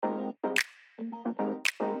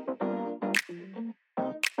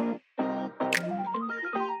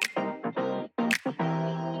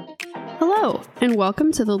Hello, and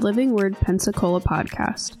welcome to the Living Word Pensacola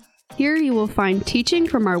podcast. Here you will find teaching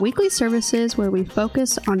from our weekly services where we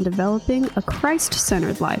focus on developing a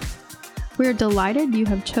Christ-centered life. We are delighted you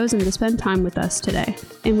have chosen to spend time with us today,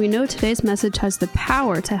 and we know today's message has the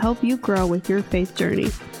power to help you grow with your faith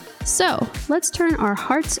journey. So, let's turn our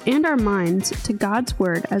hearts and our minds to God's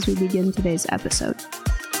Word as we begin today's episode.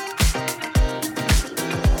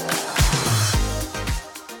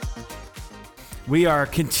 We are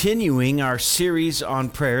continuing our series on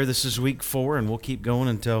prayer. This is week 4, and we'll keep going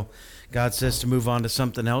until God says to move on to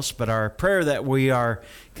something else. But our prayer that we are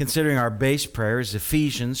considering our base prayer is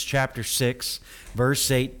Ephesians chapter 6,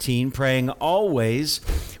 verse 18, praying always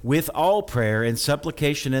with all prayer and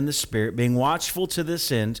supplication in the Spirit, being watchful to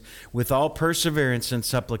this end with all perseverance and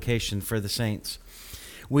supplication for the saints.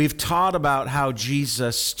 We've taught about how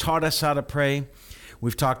Jesus taught us how to pray.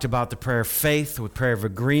 We've talked about the prayer of faith with prayer of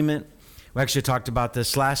agreement. We actually talked about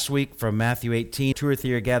this last week from Matthew 18. 2 or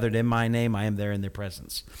 3 are gathered in my name, I am there in their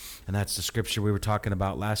presence. And that's the scripture we were talking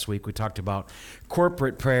about last week. We talked about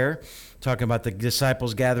corporate prayer, talking about the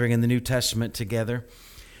disciples gathering in the New Testament together.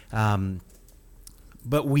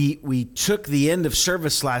 But we took the end of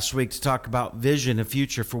service last week to talk about vision and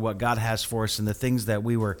future for what God has for us and the things that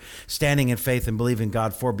we were standing in faith and believing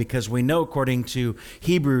God for, because we know, according to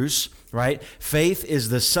Hebrews, right, faith is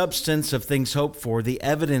the substance of things hoped for, the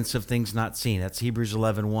evidence of things not seen. That's Hebrews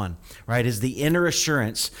 11:1, right, is the inner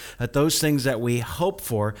assurance that those things that we hope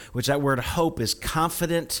for, which that word hope is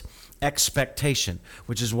confident expectation,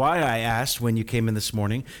 which is why I asked when you came in this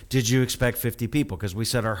morning, did you expect 50 people? Because we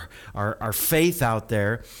set our faith out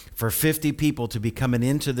there for 50 people to be coming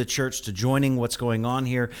into the church, to joining what's going on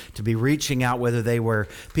here, to be reaching out, whether they were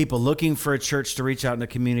people looking for a church to reach out in the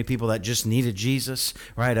community, people that just needed Jesus,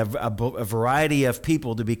 right? A variety of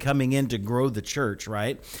people to be coming in to grow the church,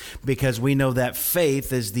 right? Because we know that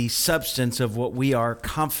faith is the substance of what we are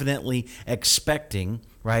confidently expecting,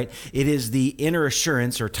 right? It is the inner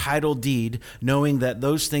assurance or title deed, knowing that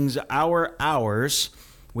those things are ours.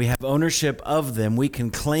 We have ownership of them. We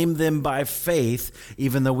can claim them by faith,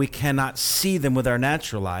 even though we cannot see them with our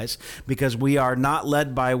natural eyes, because we are not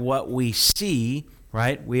led by what we see,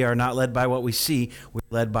 right? We are not led by what we see. We're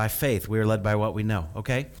led by faith. We are led by what we know,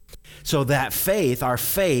 okay? So that faith, our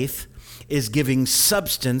faith, is giving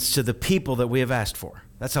substance to the people that we have asked for.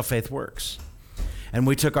 That's how faith works. And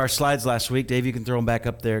we took our slides last week. Dave, you can throw them back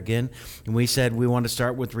up there again. And we said we want to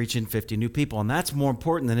start with reaching 50 new people. And that's more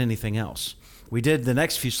important than anything else. We did the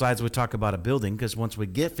next few slides, we talk about a building, because once we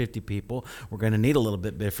get 50 people, we're going to need a little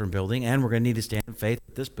bit different building. And we're going to need to stand in faith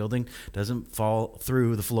that this building doesn't fall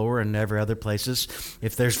through the floor and every other places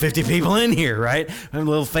if there's 50 people in here, right? A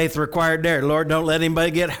little faith required there. Lord, don't let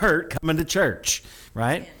anybody get hurt coming to church,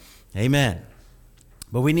 right? Amen.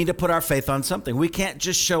 But we need to put our faith on something. We can't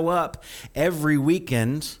just show up every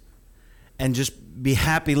weekend and just be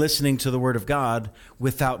happy listening to the Word of God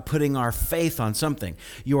without putting our faith on something.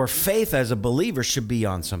 Your faith as a believer should be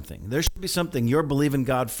on something. There should be something you're believing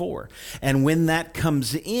God for. And when that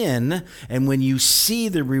comes in, and when you see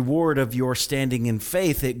the reward of your standing in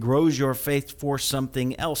faith, it grows your faith for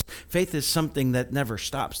something else. Faith is something that never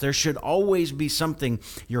stops. There should always be something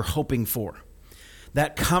you're hoping for.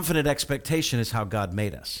 That confident expectation is how God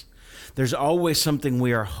made us. There's always something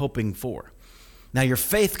we are hoping for. Now, your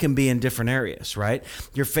faith can be in different areas, right?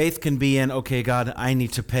 Your faith can be in, okay, God, I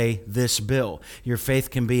need to pay this bill. Your faith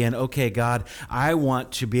can be in, okay, God, I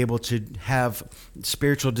want to be able to have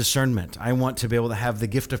spiritual discernment. I want to be able to have the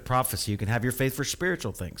gift of prophecy. You can have your faith for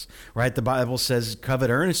spiritual things, right? The Bible says, covet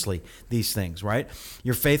earnestly these things, right?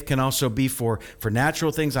 Your faith can also be for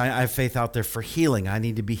natural things. I have faith out there for healing. I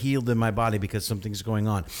need to be healed in my body because something's going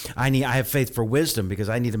on. I have faith for wisdom because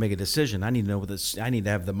I need to make a decision. I need to know this. I need to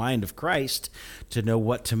have the mind of Christ to know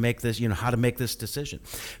what to make this, how to make this decision.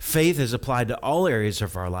 Faith is applied to all areas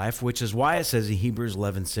of our life, which is why it says in Hebrews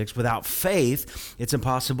 11:6, without faith, it's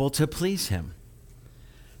impossible to please Him.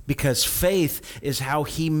 Because faith is how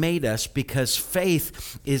He made us, because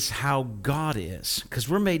faith is how God is, because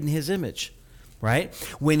we're made in His image, right?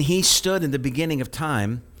 When He stood in the beginning of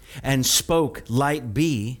time and spoke, light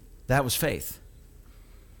be, that was faith.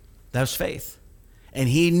 That was faith. And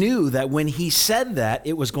He knew that when He said that,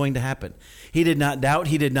 it was going to happen. He did not doubt.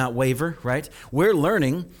 He did not waver, right? We're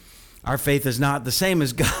learning. Our faith is not the same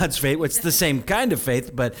as God's faith. It's the same kind of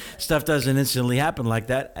faith, but stuff doesn't instantly happen like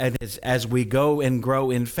that. And as we go and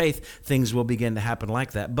grow in faith, things will begin to happen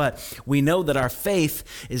like that. But we know that our faith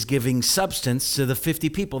is giving substance to the 50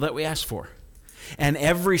 people that we asked for. And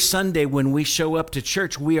every Sunday when we show up to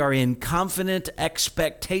church, we are in confident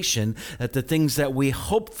expectation that the things that we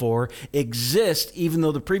hope for exist, even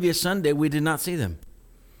though the previous Sunday we did not see them.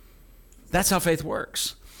 That's how faith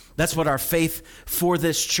works. That's what our faith for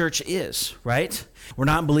this church is, right? We're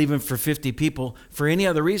not believing for 50 people for any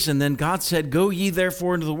other reason than God said, go ye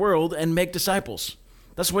therefore into the world and make disciples.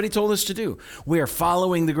 That's what he told us to do. We are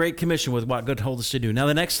following the Great Commission with what God told us to do. Now,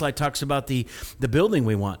 the next slide talks about the building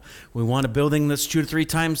we want. We want a building that's 2 to 3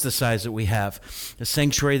 times the size that we have. A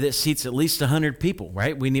sanctuary that seats at least 100 people,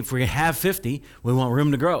 right? If we have 50, we want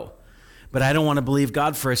room to grow. But I don't want to believe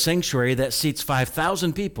God for a sanctuary that seats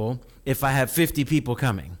 5,000 people if I have 50 people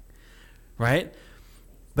coming, right?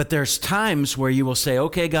 But there's times where you will say,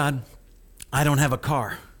 okay, God, I don't have a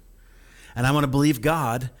car. And I want to believe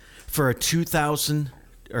God for a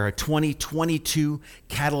 2022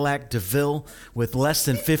 Cadillac DeVille with less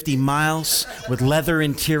than 50 miles with leather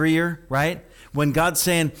interior, right? When God's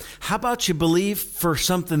saying, how about you believe for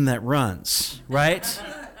something that runs, right?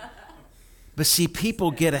 But see,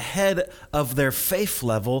 people get ahead of their faith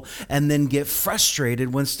level and then get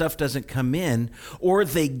frustrated when stuff doesn't come in, or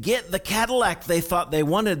they get the Cadillac they thought they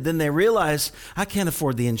wanted, then they realize, I can't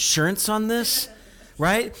afford the insurance on this.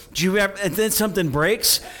 Right? And then something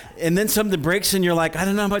breaks, and you're like, I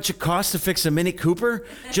don't know how much it costs to fix a Mini Cooper. Do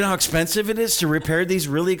you know how expensive it is to repair these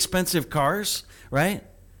really expensive cars? Right?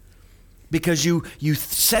 Because you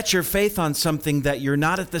set your faith on something that you're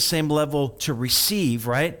not at the same level to receive,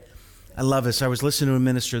 right? I love this. I was listening to a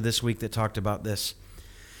minister this week that talked about this.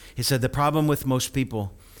 He said the problem with most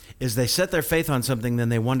people is they set their faith on something, then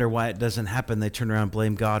they wonder why it doesn't happen. They turn around and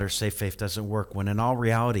blame God or say faith doesn't work, when in all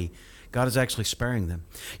reality, God is actually sparing them.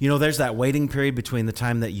 You know, there's that waiting period between the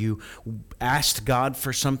time that you asked God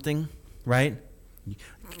for something, right?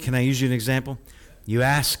 Can I use you an example? You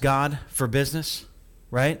ask God for business,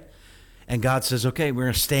 right? And God says, okay, we're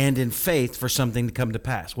going to stand in faith for something to come to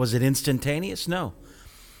pass. Was it instantaneous? No.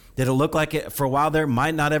 Did it look like it for a while there?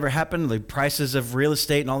 Might not ever happen, the prices of real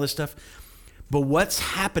estate and all this stuff. But what's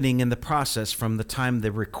happening in the process from the time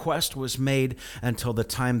the request was made until the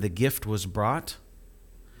time the gift was brought?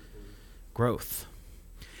 Growth.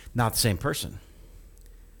 Not the same person.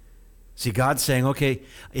 See, God's saying, okay,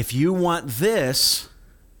 if you want this,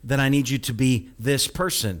 then I need you to be this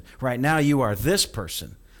person. Right now, you are this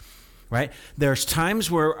person. Right? There's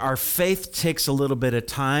times where our faith takes a little bit of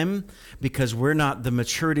time because we're not the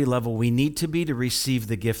maturity level we need to be to receive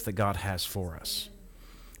the gift that God has for us.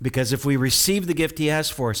 Because if we receive the gift he has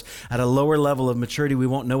for us at a lower level of maturity, we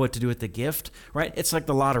won't know what to do with the gift, right? It's like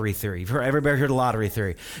the lottery theory. Everybody heard the lottery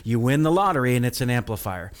theory. You win the lottery and it's an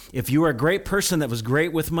amplifier. If you are a great person that was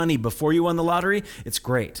great with money before you won the lottery, it's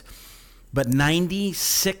great. But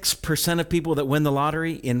 96% of people that win the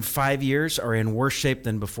lottery in 5 years are in worse shape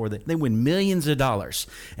than before. They win millions of dollars,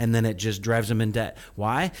 and then it just drives them in debt.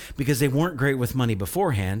 Why? Because they weren't great with money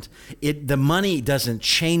beforehand. The money doesn't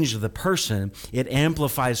change the person. It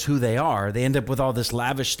amplifies who they are. They end up with all this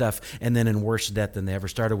lavish stuff and then in worse debt than they ever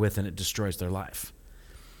started with, and it destroys their life.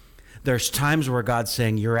 There's times where God's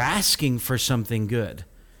saying, you're asking for something good,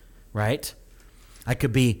 right? I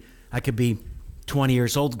could be 20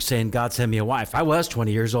 years old saying, God, send me a wife. I was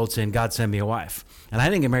 20 years old saying, God, send me a wife. And I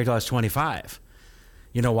didn't get married till I was 25.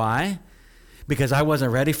 You know why? Because I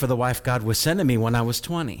wasn't ready for the wife God was sending me when I was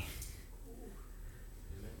 20.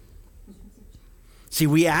 See,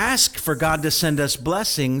 we ask for God to send us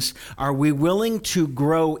blessings. Are we willing to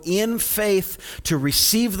grow in faith to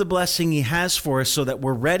receive the blessing he has for us so that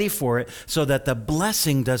we're ready for it, so that the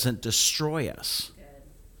blessing doesn't destroy us?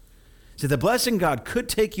 See, the blessing God could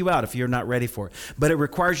take you out if you're not ready for it, but it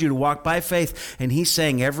requires you to walk by faith. And he's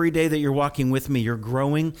saying every day that you're walking with me, you're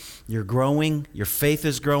growing, your faith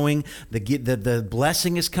is growing, the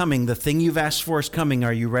blessing is coming, the thing you've asked for is coming.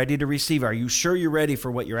 Are you ready to receive? Are you sure you're ready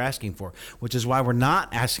for what you're asking for? Which is why we're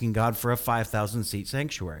not asking God for a 5,000 seat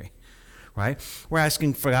sanctuary. Right? We're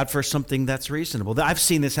asking for God for something that's reasonable. I've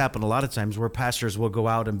seen this happen a lot of times where pastors will go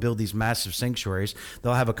out and build these massive sanctuaries.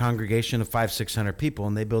 They'll have a congregation of 500-600 people,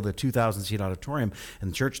 and they build a 2,000-seat auditorium,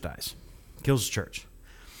 and the church dies. Kills the church.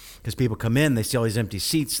 Because people come in, they see all these empty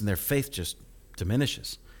seats, and their faith just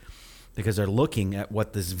diminishes. Because they're looking at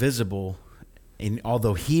what is visible, and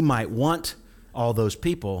although he might want all those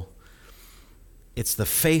people, it's the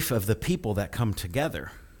faith of the people that come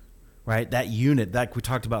together. Right? That unit that we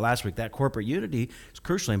talked about last week, that corporate unity is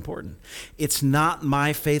crucially important. It's not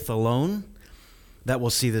my faith alone that will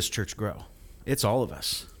see this church grow. It's all of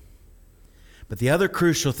us. But the other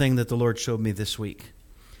crucial thing that the Lord showed me this week,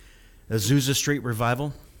 the Azusa Street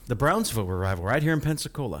revival, the Brownsville revival right here in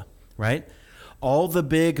Pensacola, right? All the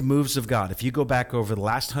big moves of God. If you go back over the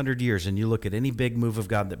last 100 years and you look at any big move of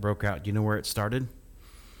God that broke out, you know where it started?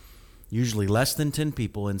 Usually less than 10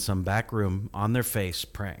 people in some back room on their face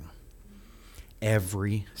praying.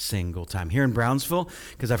 every single time. Here in Brownsville,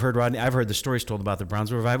 because I've heard the stories told about the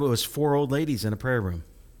Brownsville revival. It was 4 old ladies in a prayer room,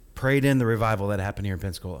 prayed in the revival that happened here in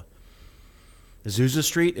Pensacola. Azusa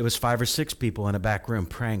Street, it was 5 or 6 people in a back room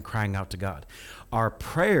praying, crying out to God. Our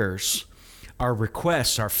prayers, our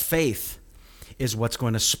requests, our faith is what's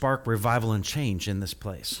going to spark revival and change in this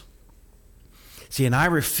place. See, and I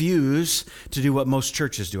refuse to do what most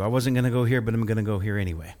churches do. I wasn't going to go here, but I'm going to go here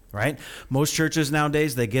anyway, right? Most churches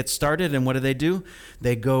nowadays, they get started, and what do?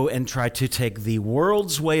 They go and try to take the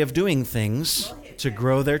world's way of doing things to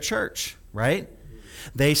grow their church, right?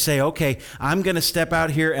 They say, okay, I'm going to step out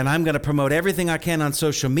here, and I'm going to promote everything I can on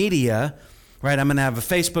social media, right? I'm going to have a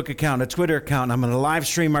Facebook account, a Twitter account, and I'm going to live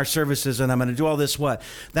stream our services, and I'm going to do all this what?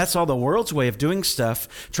 That's all the world's way of doing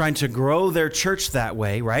stuff, trying to grow their church that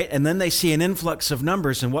way, right? And then they see an influx of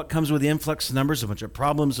numbers, and what comes with the influx of numbers? A bunch of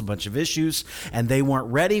problems, a bunch of issues, and they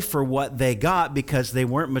weren't ready for what they got because they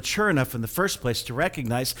weren't mature enough in the first place to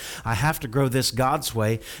recognize, I have to grow this God's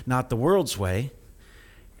way, not the world's way.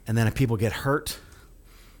 And then people get hurt,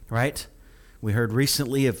 right? We heard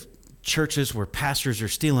recently of churches where pastors are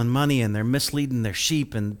stealing money and they're misleading their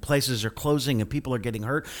sheep and places are closing and people are getting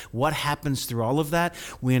hurt. What happens through all of that?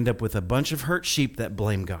 We end up with a bunch of hurt sheep that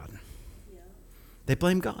blame God. Yeah. They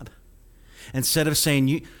blame God. Instead of saying,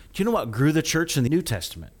 do you know what grew the church in the New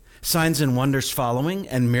Testament? Signs and wonders following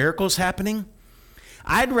and miracles happening.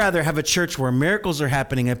 I'd rather have a church where miracles are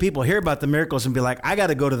happening and people hear about the miracles and be like, I got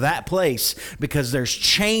to go to that place because there's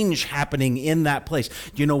change happening in that place.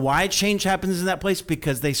 Do you know why change happens in that place?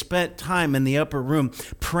 Because they spent time in the upper room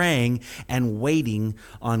praying and waiting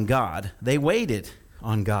on God. They waited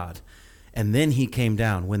on God. And then he came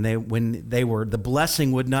down when they were, the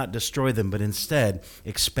blessing would not destroy them, but instead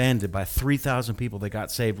expanded by 3,000 people that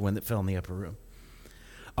got saved when it fell in the upper room.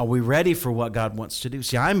 Are we ready for what God wants to do?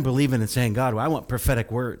 See, I'm believing and saying, God, I want prophetic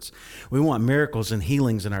words. We want miracles and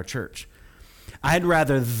healings in our church. I'd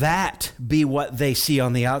rather that be what they see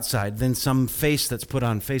on the outside than some face that's put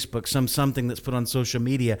on Facebook, something that's put on social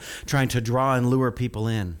media trying to draw and lure people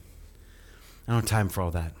in. I don't have time for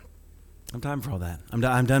all that. I don't have time for all that.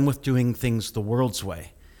 I'm done with doing things the world's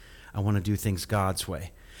way. I want to do things God's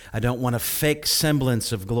way. I don't want a fake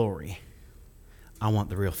semblance of glory. I want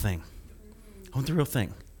the real thing. I want the real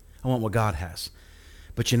thing. I want what God has.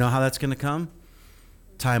 But you know how that's going to come?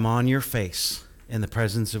 Time on your face in the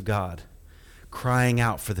presence of God, crying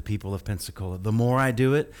out for the people of Pensacola. The more I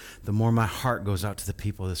do it, the more my heart goes out to the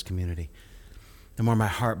people of this community. The more my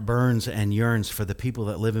heart burns and yearns for the people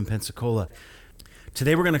that live in Pensacola.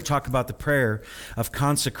 Today we're going to talk about the prayer of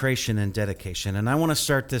consecration and dedication. And I want to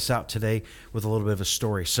start this out today with a little bit of a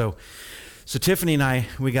story. So Tiffany and I,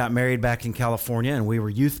 we got married back in California, and we were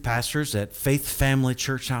youth pastors at Faith Family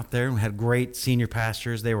Church out there. We had great senior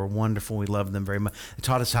pastors. They were wonderful. We loved them very much. They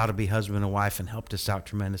taught us how to be husband and wife and helped us out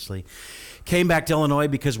tremendously. Came back to Illinois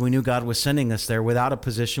because we knew God was sending us there without a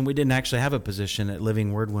position. We didn't actually have a position at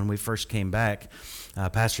Living Word when we first came back.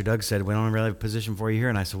 Pastor Doug said, we don't really have a position for you here.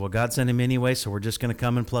 And I said, well, God sent him anyway, so we're just going to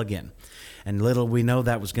come and plug in. And little we know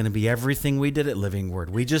that was going to be everything we did at Living Word.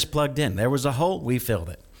 We just plugged in. There was a hole, we filled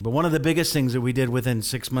it. But one of the biggest things that we did within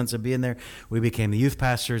 6 months of being there, we became the youth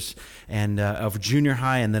pastors and of junior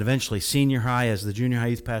high and then eventually senior high as the junior high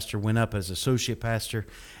youth pastor went up as associate pastor.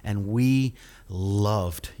 And we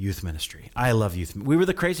loved youth ministry. I love youth. We were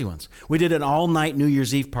the crazy ones. We did an all-night New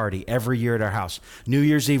Year's Eve party every year at our house. New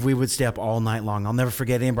Year's Eve, we would stay up all night long. I'll never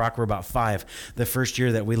forget, Ian Brock were about 5 the first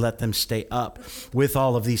year that we let them stay up with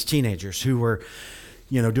all of these teenagers who were,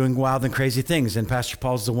 doing wild and crazy things. And Pastor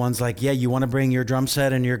Paul's the one's like, yeah, you want to bring your drum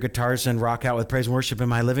set and your guitars and rock out with praise and worship in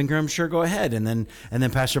my living room? Sure, go ahead. And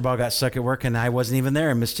then Pastor Paul got stuck at work and I wasn't even there.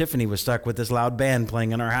 And Miss Tiffany was stuck with this loud band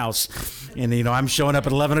playing in our house. And, I'm showing up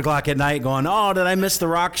at 11 o'clock at night going, oh, did I miss the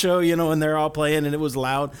rock show? And they're all playing and it was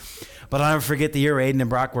loud. But I'll never forget the year Aiden and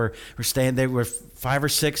Brock were staying. They were 5 or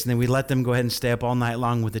 6, and then we let them go ahead and stay up all night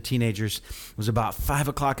long with the teenagers. It was about 5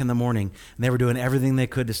 o'clock in the morning, and they were doing everything they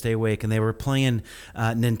could to stay awake. And they were playing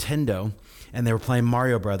Nintendo, and they were playing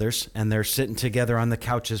Mario Brothers, and they're sitting together on the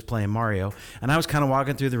couches playing Mario. And I was kind of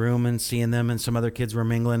walking through the room and seeing them, and some other kids were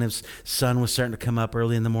mingling. His sun was starting to come up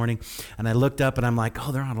early in the morning, and I looked up, and I'm like,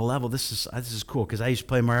 oh, they're on a level. This is cool, because I used to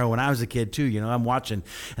play Mario when I was a kid too. I'm watching,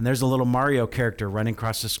 and there's a little Mario character running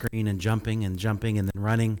across the screen and jumping and then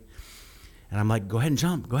running. And I'm like, go ahead and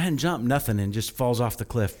jump. Nothing, and just falls off the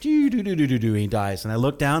cliff. He dies. And I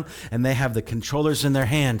look down, and they have the controllers in their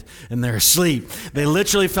hand, and they're asleep. They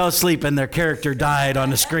literally fell asleep, and their character died on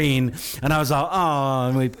the screen. And I was all, oh,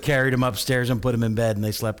 and we carried him upstairs and put him in bed, and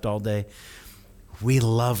they slept all day. We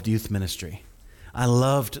loved youth ministry. I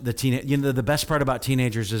loved the the best part about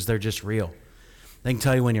teenagers is they're just real. They can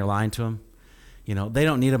tell you when you're lying to them. They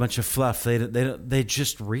don't need a bunch of fluff. They're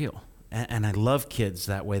just real. And I love kids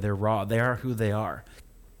that way. They're raw. They are who they are.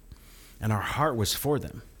 And our heart was for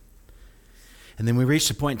them. And then we reached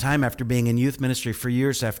a point in time after being in youth ministry for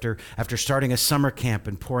years, after starting a summer camp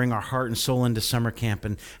and pouring our heart and soul into summer camp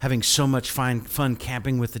and having so much fun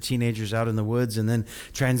camping with the teenagers out in the woods, and then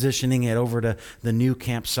transitioning it over to the new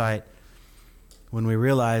campsite, when we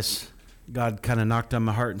realized God kind of knocked on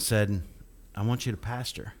my heart and said, I want you to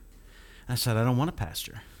pastor. I said, I don't want to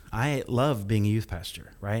pastor. I love being a youth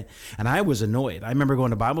pastor, right? And I was annoyed. I remember going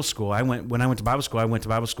to Bible school. When I went to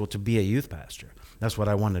Bible school to be a youth pastor. That's what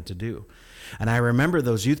I wanted to do. And I remember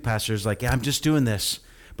those youth pastors like, yeah, I'm just doing this,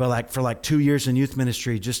 but for 2 years in youth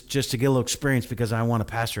ministry, just to get a little experience because I want to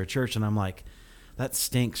pastor a church. And I'm like, that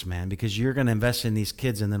stinks, man, because you're going to invest in these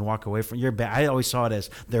kids and then walk away from I always saw it as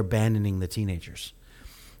they're abandoning the teenagers,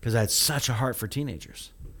 because I had such a heart for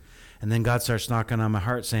teenagers. And then God starts knocking on my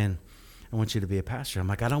heart saying, I want you to be a pastor. I'm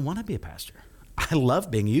like, I don't want to be a pastor. I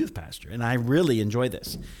love being a youth pastor, and I really enjoy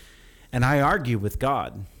this. And I argue with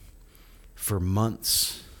God for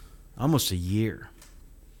months, almost a year,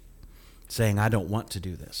 saying, I don't want to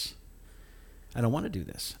do this. I don't want to do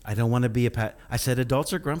this. I don't want to be I said,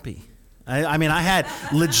 adults are grumpy. I mean, I had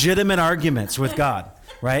legitimate arguments with God,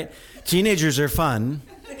 right? Teenagers are fun.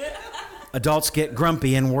 Adults get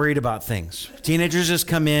grumpy and worried about things. Teenagers just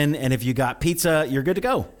come in, and if you got pizza, you're good to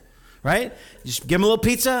go, right? Just give them a little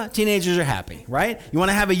pizza, teenagers are happy, right? You want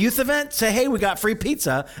to have a youth event? Say, hey, we got free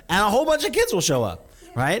pizza, and a whole bunch of kids will show up.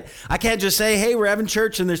 Right? I can't just say, hey, we're having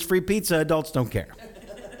church and there's free pizza. Adults don't care.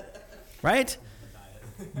 Right?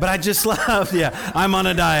 But I just love, I'm on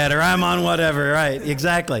a diet or I'm on whatever. Right?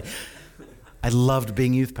 Exactly. I loved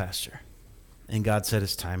being youth pastor. And God said,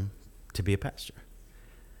 it's time to be a pastor.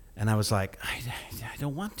 And I was like, I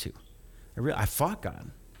don't want to. I fought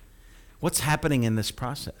God. What's happening in this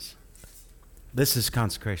process? This is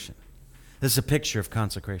consecration. This is a picture of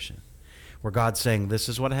consecration where God's saying, this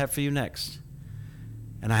is what I have for you next.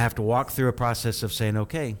 And I have to walk through a process of saying,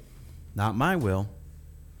 okay, not my will,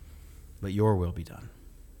 but your will be done.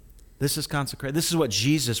 This is consecration. This is what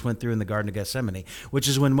Jesus went through in the Garden of Gethsemane, which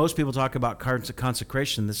is when most people talk about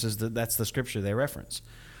consecration, that's the scripture they reference,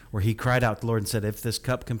 where he cried out to the Lord and said, if this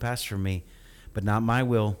cup can pass from me, but not my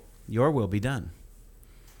will, your will be done.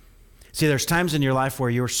 See, there's times in your life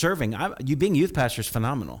where you're serving. You being youth pastor is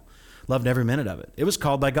phenomenal. Loved every minute of it. It was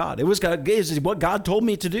called by God. It was what God told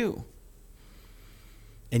me to do.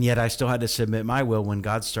 And yet I still had to submit my will when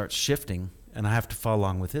God starts shifting, and I have to follow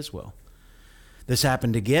along with his will. This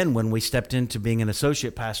happened again when we stepped into being an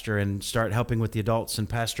associate pastor and start helping with the adults and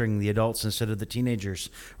pastoring the adults instead of the teenagers,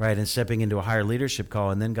 right, and stepping into a higher leadership call.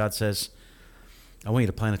 And then God says, I want you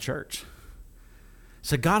to plant a church. I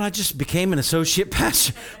said, God, I just became an associate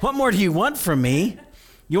pastor. What more do you want from me?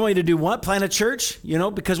 You want me to do what? Plant a church?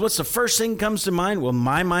 Because what's the first thing comes to mind? Well,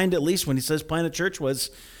 my mind, at least, when he says plant a church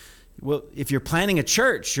was, well, if you're planting a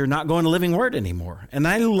church, you're not going to Living Word anymore. And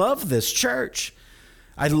I love this church.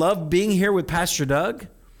 I love being here with Pastor Doug.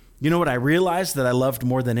 You know what I realized that I loved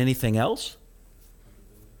more than anything else?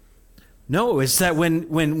 No, it's that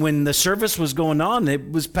when the service was going on,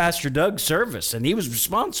 it was Pastor Doug's service, and he was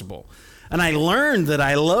responsible. And I learned that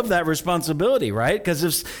I love that responsibility, right?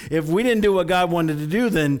 Because if we didn't do what God wanted to do,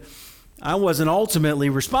 then I wasn't ultimately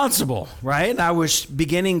responsible, right? I was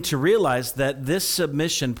beginning to realize that this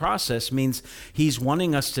submission process means he's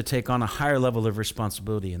wanting us to take on a higher level of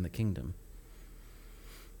responsibility in the kingdom.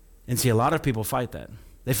 And see, a lot of people fight that.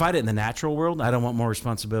 They fight it in the natural world. I don't want more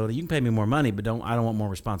responsibility. You can pay me more money, but I don't want more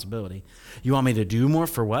responsibility. You want me to do more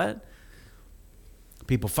for what?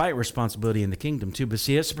 People fight responsibility in the kingdom too. But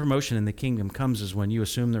see, it's a promotion in the kingdom comes is when you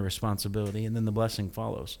assume the responsibility and then the blessing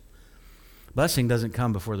follows. Blessing doesn't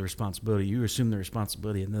come before the responsibility. You assume the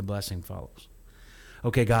responsibility and the blessing follows.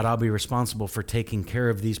 Okay, God, I'll be responsible for taking care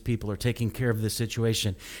of these people or taking care of this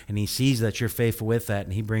situation. And he sees that you're faithful with that,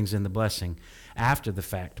 and he brings in the blessing after the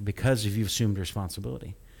fact because you've assumed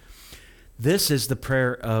responsibility. This is the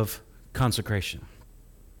prayer of consecration.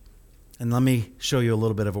 And let me show you a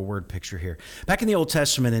little bit of a word picture here. Back in the Old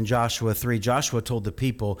Testament in Joshua 3, Joshua told the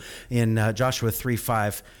people in Joshua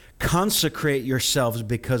 3:5, consecrate yourselves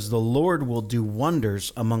because the Lord will do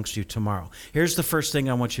wonders amongst you tomorrow. Here's the first thing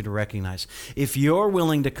I want you to recognize. If you're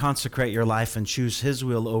willing to consecrate your life and choose his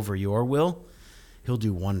will over your will, he'll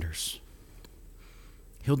do wonders.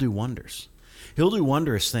 He'll do wonders. He'll do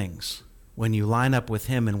wondrous things when you line up with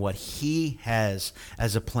him and what he has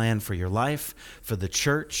as a plan for your life, for the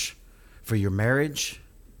church, for your marriage,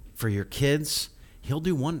 for your kids. He'll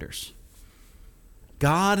do wonders.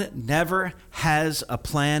 God never has a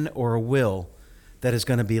plan or a will that is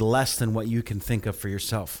going to be less than what you can think of for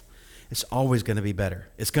yourself. it's always going to be better.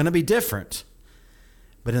 It's going to be different.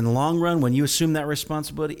 But in the long run, when you assume that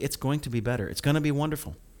responsibility, it's going to be better. It's going to be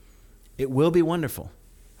wonderful. It will be wonderful.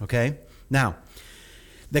 Okay? Now,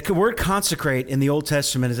 the word consecrate in the Old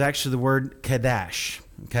Testament is actually the word kadash.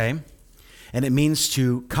 Okay? And it means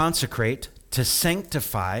to consecrate, to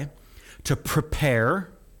sanctify, to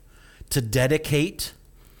prepare, to dedicate,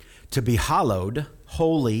 to be hallowed,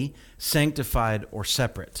 holy, sanctified, or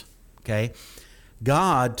separate. Okay?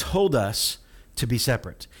 God told us to be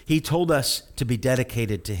separate. He told us to be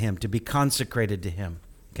dedicated to him, to be consecrated to him.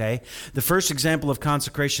 Okay? The first example of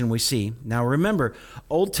consecration we see. Now remember,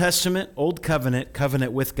 Old Testament, Old Covenant,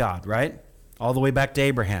 covenant with God, right? All the way back to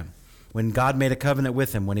Abraham. When God made a covenant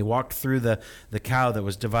with him, when he walked through the cow that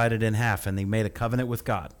was divided in half, and he made a covenant with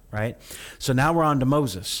God, right? So now we're on to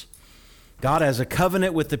Moses. God has a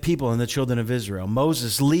covenant with the people and the children of Israel.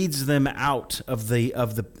 Moses leads them out of the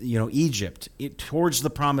Egypt towards the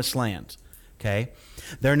promised land. Okay?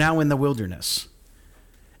 They're now in the wilderness.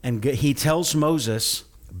 And he tells Moses,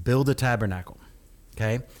 build a tabernacle.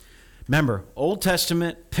 Okay? Remember, Old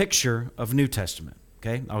Testament picture of New Testament.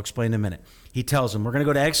 Okay? I'll explain in a minute. He tells them, we're going to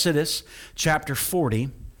go to Exodus chapter 40.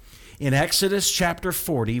 In Exodus chapter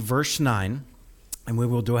 40, verse 9, and we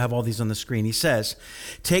will have all these on the screen. He says,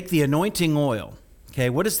 take the anointing oil. Okay,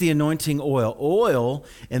 what is the anointing oil? Oil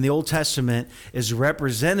in the Old Testament is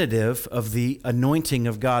representative of the anointing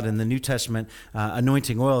of God. In the New Testament,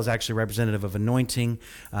 anointing oil is actually representative of anointing.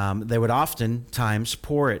 They would oftentimes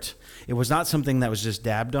pour it. It was not something that was just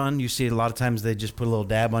dabbed on. You see a lot of times they just put a little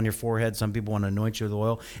dab on your forehead. Some people want to anoint you with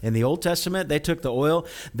oil. In the Old Testament, they took the oil,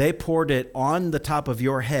 they poured it on the top of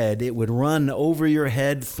your head. It would run over your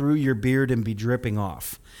head, through your beard, and be dripping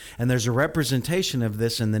off. And there's a representation of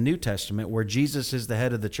this in the New Testament where Jesus is the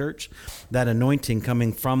head of the church. That anointing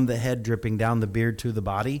coming from the head, dripping down the beard to the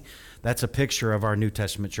body. That's a picture of our New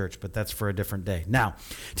Testament church, but that's for a different day. Now,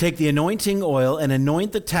 take the anointing oil and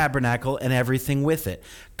anoint the tabernacle and everything with it.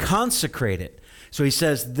 Consecrate it. So he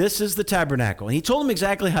says, this is the tabernacle. And he told them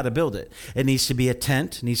exactly how to build it. It needs to be a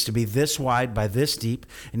tent. It needs to be this wide by this deep.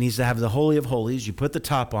 It needs to have the Holy of Holies. You put the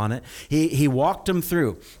top on it. He walked them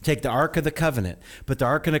through. Take the Ark of the Covenant. Put the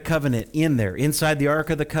Ark of the Covenant in there. Inside the Ark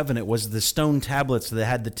of the Covenant was the stone tablets that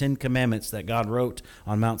had the 10 Commandments that God wrote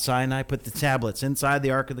on Mount Sinai. Put the tablets inside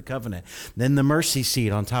the Ark of the Covenant. Then the mercy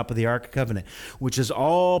seat on top of the Ark of the Covenant, which is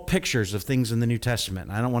all pictures of things in the New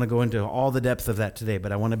Testament. I don't want to go into all the depth of that today,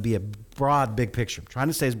 but I want to be a broad, big picture. I'm trying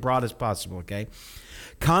to stay as broad as possible, okay?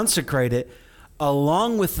 Consecrate it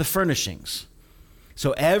along with the furnishings.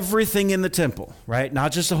 So everything in the temple, right?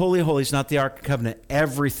 Not just the Holy of Holies, not the Ark of the Covenant.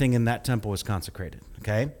 Everything in that temple was consecrated,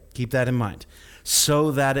 okay? Keep that in mind. So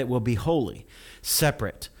that it will be holy,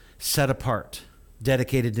 separate, set apart,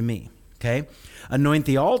 dedicated to me, okay? Anoint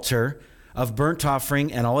the altar of burnt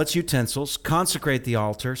offering and all its utensils. Consecrate the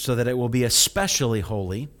altar so that it will be especially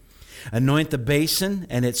holy. Anoint the basin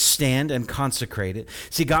and its stand and consecrate it.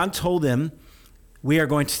 See, God told him, we are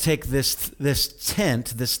going to take this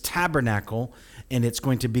tent, this tabernacle, and it's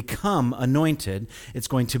going to become anointed. It's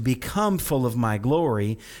going to become full of my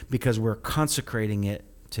glory because we're consecrating it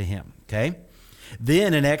to him, okay?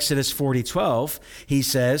 Then in Exodus 40:12, he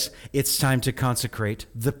says, it's time to consecrate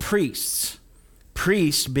the priests.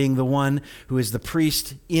 Priest being the one who is the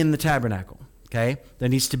priest in the tabernacle, okay? There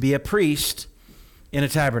needs to be a priest in a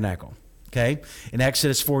tabernacle, okay? In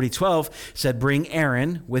Exodus 40:12 said, bring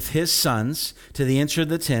Aaron with his sons to the entry of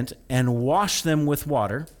the tent and wash them with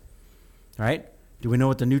water, all right? Do we know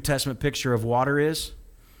what the New Testament picture of water is?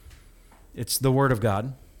 It's the Word of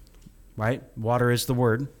God, right? Water is the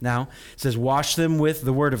Word. Now, it says, wash them with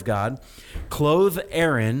the Word of God. Clothe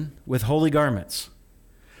Aaron with holy garments.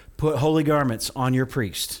 Put holy garments on your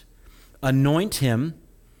priest. Anoint him,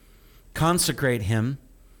 consecrate him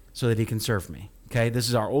so that he can serve me. Okay, this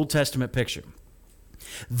is our Old Testament picture.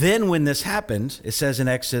 Then when this happened, it says in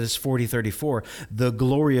Exodus 40:34, the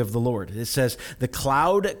glory of the Lord. It says, the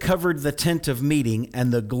cloud covered the tent of meeting,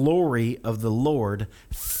 and the glory of the Lord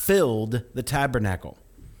filled the tabernacle.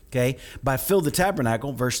 Okay, by filled the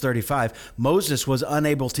tabernacle, verse 35, Moses was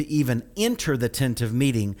unable to even enter the tent of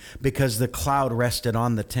meeting because the cloud rested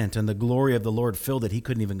on the tent, and the glory of the Lord filled it. He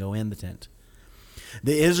couldn't even go in the tent.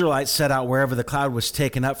 The Israelites set out wherever the cloud was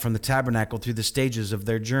taken up from the tabernacle through the stages of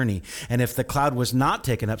their journey. And if the cloud was not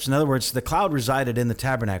taken up, so in other words, the cloud resided in the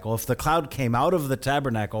tabernacle. If the cloud came out of the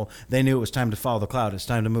tabernacle, they knew it was time to follow the cloud. It's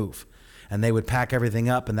time to move. And they would pack everything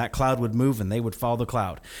up, and that cloud would move, and they would follow the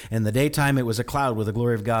cloud. In the daytime, it was a cloud with the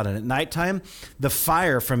glory of God. And at nighttime, the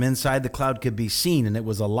fire from inside the cloud could be seen, and it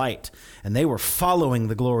was a light. And they were following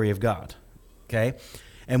the glory of God. Okay?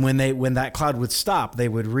 And when that cloud would stop, they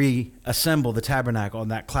would reassemble the tabernacle,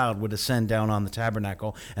 and that cloud would ascend down on the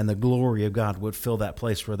tabernacle, and the glory of God would fill that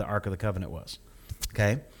place where the Ark of the Covenant was.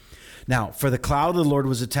 Okay? Now, for the cloud of the Lord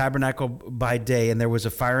was a tabernacle by day, and there was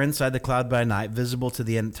a fire inside the cloud by night, visible to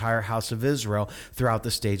the entire house of Israel throughout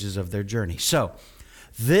the stages of their journey. So,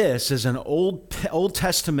 this is an Old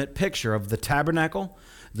Testament picture of the tabernacle,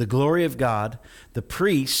 the glory of God, the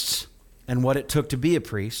priests, and what it took to be a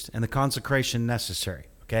priest, and the consecration necessary.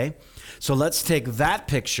 Okay? So let's take that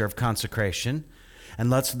picture of consecration,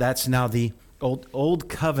 and that's now the Old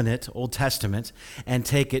Covenant, Old Testament, and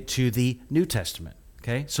take it to the New Testament.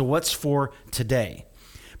 Okay? So what's for today?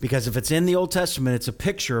 Because if it's in the Old Testament, it's a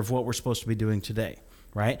picture of what we're supposed to be doing today,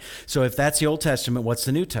 right? So if that's the Old Testament, what's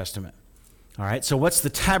the New Testament? All right, so what's the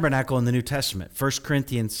tabernacle in the New Testament? 1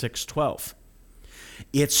 Corinthians 6:12.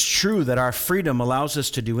 It's true that our freedom allows us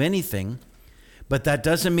to do anything, but that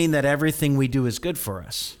doesn't mean that everything we do is good for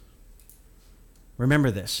us.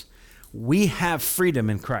 Remember this. We have freedom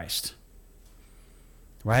in Christ,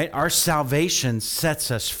 right? Our salvation sets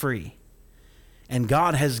us free. And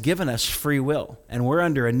God has given us free will, and we're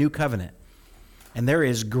under a new covenant. And there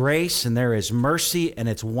is grace, and there is mercy, and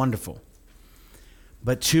it's wonderful.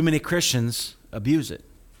 But too many Christians abuse it.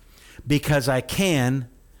 Because I can,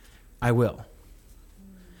 I will.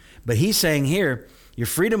 But he's saying here, your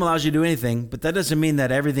freedom allows you to do anything, but that doesn't mean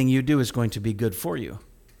that everything you do is going to be good for you.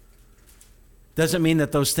 Doesn't mean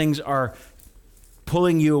that those things are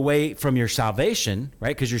pulling you away from your salvation,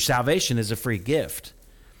 right? Because your salvation is a free gift.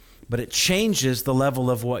 But it changes the level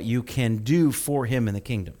of what you can do for him in the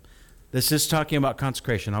kingdom. This is talking about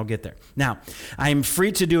consecration. I'll get there. Now, I am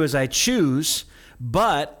free to do as I choose,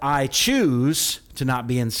 but I choose to not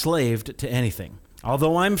be enslaved to anything.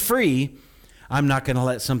 Although I'm free, I'm not going to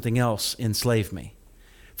let something else enslave me.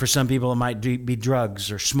 For some people, it might be drugs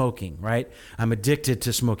or smoking, right? I'm addicted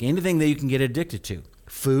to smoking. Anything that you can get addicted to.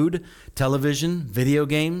 Food, television, video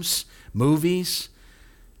games, movies.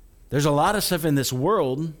 There's a lot of stuff in this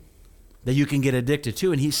world that you can get addicted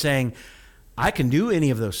to. And he's saying, I can do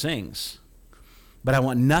any of those things, but I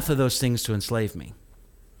want nothing of those things to enslave me.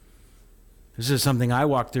 This is something I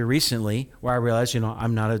walked through recently where I realized,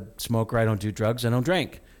 I'm not a smoker. I don't do drugs. I don't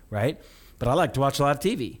drink, right? But I like to watch a lot of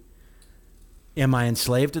TV. Am I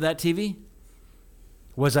enslaved to that TV?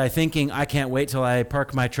 Was I thinking, I can't wait till I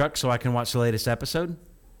park my truck so I can watch the latest episode?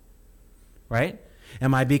 Right?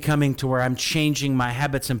 Am I becoming to where I'm changing my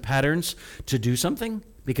habits and patterns to do something?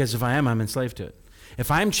 Because if I am, I'm enslaved to it.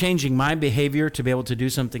 If I'm changing my behavior to be able to do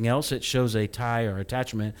something else, it shows a tie or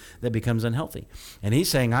attachment that becomes unhealthy. And he's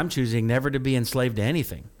saying, I'm choosing never to be enslaved to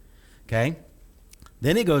anything. Okay?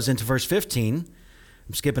 Then he goes into verse 15.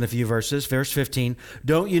 I'm skipping a few verses. Verse 15.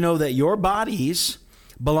 Don't you know that your bodies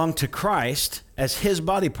belong to Christ as his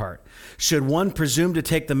body part? Should one presume to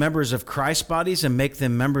take the members of Christ's bodies and make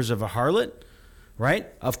them members of a harlot? Right?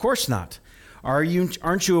 Of course not.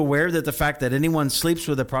 Aren't you aware that the fact that anyone sleeps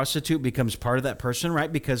with a prostitute becomes part of that person,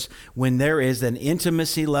 right? Because when there is an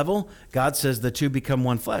intimacy level, God says the two become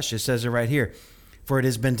one flesh. It says it right here. For it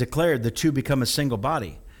has been declared the two become a single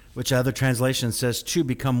body, which other translation says two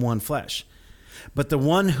become one flesh. But the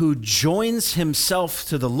one who joins himself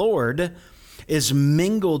to the Lord is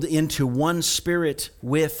mingled into one spirit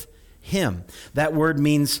with him. That word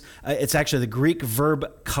means, it's actually the Greek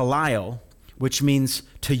verb kaleo, which means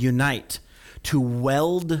to unite. To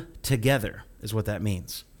weld together is what that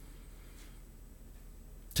means.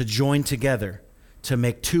 To join together, to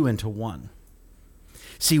make two into one.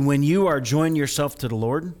 See, when you are joining yourself to the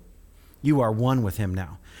Lord, you are one with him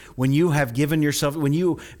now. When you have given yourself, when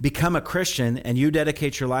you become a Christian and you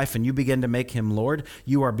dedicate your life and you begin to make him Lord,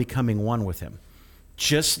 you are becoming one with him.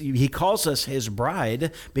 He calls us his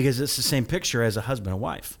bride because it's the same picture as a husband and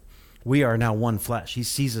wife. We are now one flesh. He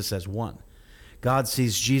sees us as one. God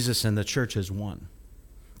sees Jesus and the church as one.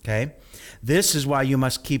 Okay? This is why you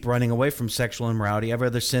must keep running away from sexual immorality. Every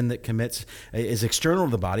other sin that commits is external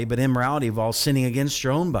to the body, but immorality involves sinning against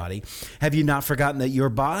your own body. Have you not forgotten that your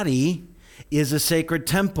body is a sacred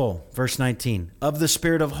temple, verse 19, of the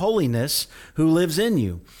Spirit of holiness who lives in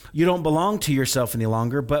you? You don't belong to yourself any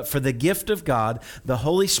longer, but for the gift of God, the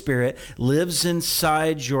Holy Spirit lives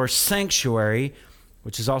inside your sanctuary,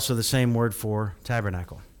 which is also the same word for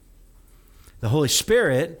tabernacle. The Holy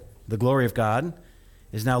Spirit, the glory of God,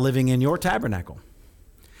 is now living in your tabernacle.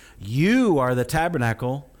 You are the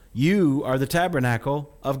tabernacle. You are the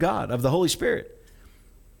tabernacle of God, of the Holy Spirit.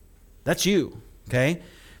 That's you, okay?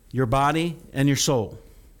 Your body and your soul,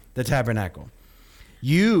 the tabernacle.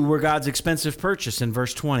 You were God's expensive purchase in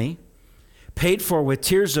verse 20, paid for with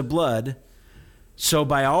tears of blood. So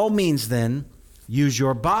by all means then, use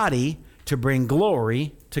your body to bring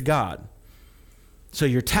glory to God. So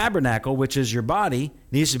your tabernacle, which is your body,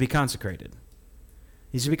 needs to be consecrated.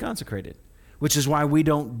 Needs to be consecrated, which is why we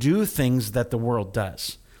don't do things that the world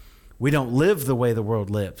does. We don't live the way the world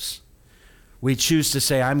lives. We choose to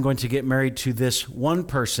say, I'm going to get married to this one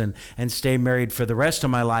person and stay married for the rest of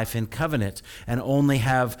my life in covenant and only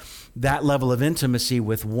have that level of intimacy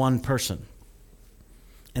with one person,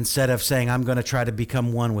 instead of saying, I'm going to try to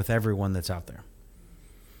become one with everyone that's out there.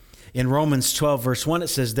 In Romans 12, verse 1, it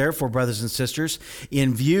says, therefore, brothers and sisters,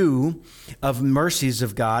 in view of mercies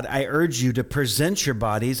of God, I urge you to present your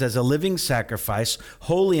bodies as a living sacrifice,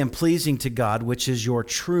 holy and pleasing to God, which is your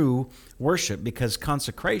true worship, because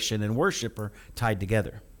consecration and worship are tied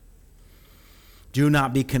together. Do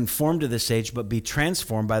not be conformed to this age, but be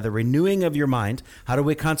transformed by the renewing of your mind. How do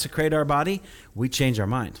we consecrate our body? We change our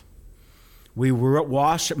mind. We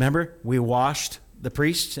washed the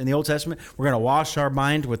priests in the Old Testament. We're going to wash our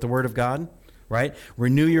mind with the Word of God, right?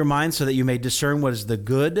 Renew your mind so that you may discern what is the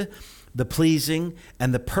good, the pleasing,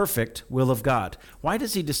 and the perfect will of God. Why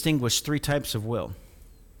does he distinguish three types of will?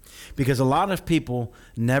 Because a lot of people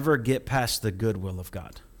never get past the good will of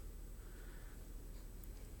God.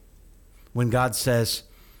 When God says,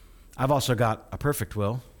 I've also got a perfect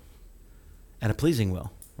will and a pleasing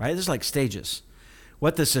will, right? There's like stages.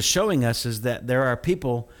 What this is showing us is that there are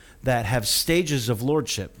people that have stages of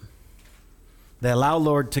lordship. They allow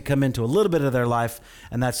Lord to come into a little bit of their life,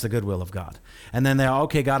 and that's the good will of God. And then they're,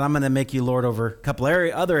 okay, God, I'm going to make you Lord over a couple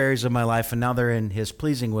other areas of my life, and now they're in his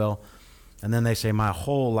pleasing will. And then they say, my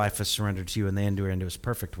whole life is surrendered to you, and they enter into his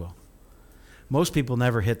perfect will. Most people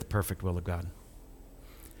never hit the perfect will of God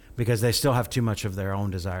because they still have too much of their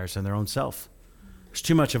own desires and their own self. There's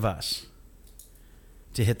too much of us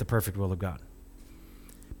to hit the perfect will of God.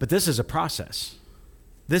 But this is a process.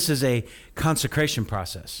 This is a consecration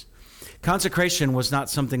process. Consecration was not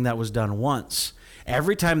something that was done once.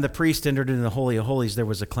 Every time the priest entered into the Holy of Holies, there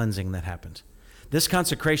was a cleansing that happened. This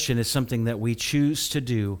consecration is something that we choose to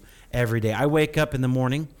do every day. I wake up in the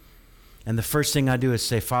morning, and the first thing I do is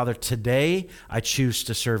say, Father, today I choose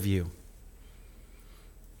to serve you.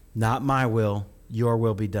 Not my will, your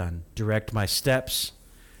will be done. Direct my steps.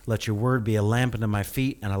 Let your word be a lamp unto my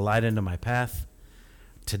feet and a light unto my path.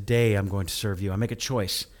 Today I'm going to serve you. I make a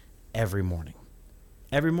choice every morning.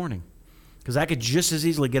 Every morning. Because I could just as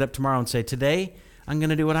easily get up tomorrow and say, today I'm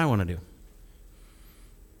going to do what I want to do.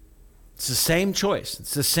 It's the same choice.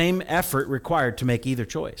 It's the same effort required to make either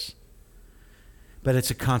choice. But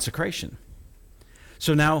it's a consecration.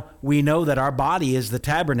 So now we know that our body is the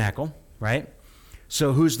tabernacle, right?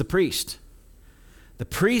 So who's the priest? The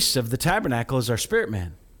priest of the tabernacle is our spirit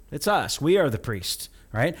man. It's us. We are the priest.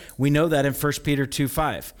 Right? We know that in 1 Peter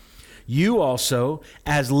 2:5. You also,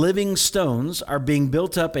 as living stones, are being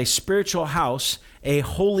built up a spiritual house, a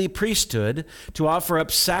holy priesthood, to offer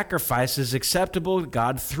up sacrifices acceptable to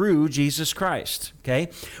God through Jesus Christ. Okay?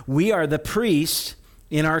 We are the priest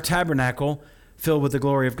in our tabernacle filled with the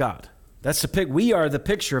glory of God. We are the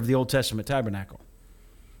picture of the Old Testament tabernacle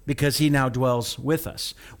because he now dwells with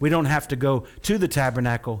us. We don't have to go to the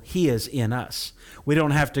tabernacle. He is in us. We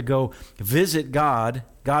don't have to go visit God.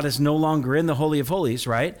 God is no longer in the Holy of Holies,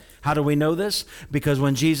 right? How do we know this? Because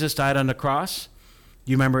when Jesus died on the cross,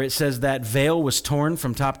 you remember it says that veil was torn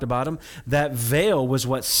from top to bottom. That veil was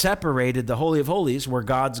what separated the Holy of Holies, where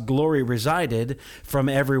God's glory resided, from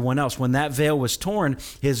everyone else. When that veil was torn,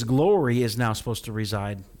 his glory is now supposed to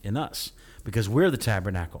reside in us because we're the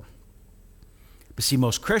tabernacle. But see,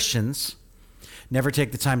 most Christians never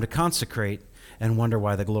take the time to consecrate and wonder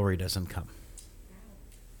why the glory doesn't come.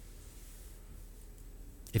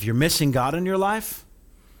 If you're missing God in your life,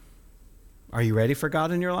 are you ready for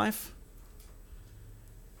God in your life?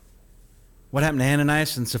 What happened to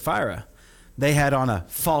Ananias and Sapphira? They had on a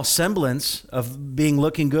false semblance of being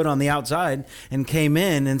looking good on the outside and came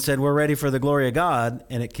in and said, we're ready for the glory of God,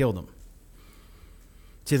 and it killed them.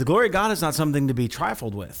 See, the glory of God is not something to be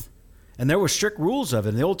trifled with. And there were strict rules of it.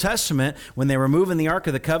 In the Old Testament, when they were moving the Ark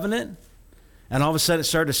of the Covenant, and all of a sudden it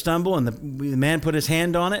started to stumble, and the man put his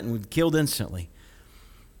hand on it and was killed instantly.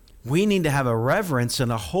 We need to have a reverence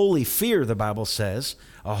and a holy fear, the Bible says,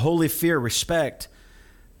 a holy fear, respect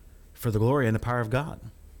for the glory and the power of God.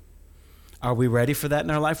 Are we ready for that in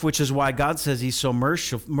our life? Which is why God says he's so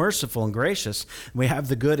merciful and gracious. We have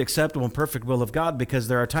the good, acceptable, and perfect will of God, because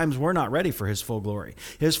there are times we're not ready for his full glory.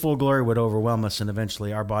 His full glory would overwhelm us, and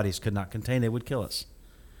eventually our bodies could not contain it. It would kill us.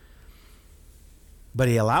 But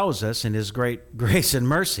he allows us in his great grace and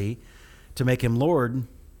mercy to make him Lord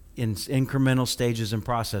in incremental stages and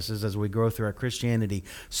processes as we grow through our Christianity,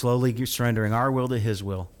 slowly surrendering our will to his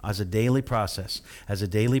will as a daily process, as a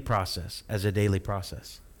daily process, as a daily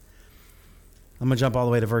process. I'm going to jump all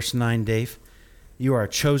the way to verse 9, Dave. You are a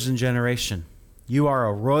chosen generation. You are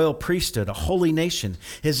a royal priesthood, a holy nation,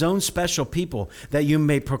 his own special people, that you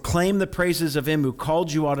may proclaim the praises of him who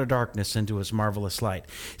called you out of darkness into his marvelous light.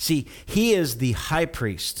 See, he is the high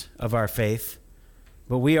priest of our faith,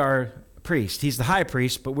 but we are priest. He's the high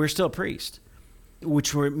priest, but we're still a priest,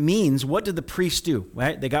 which means, what did the priest do?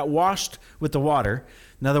 Right? They got washed with the water.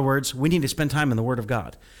 In other words, we need to spend time in the Word of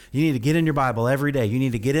God. You need to get in your Bible every day. You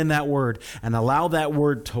need to get in that Word and allow that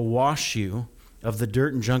Word to wash you of the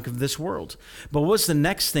dirt and junk of this world. But what's the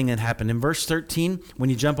next thing that happened? In verse 13, when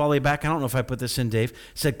you jump all the way back, I don't know if I put this in, Dave, it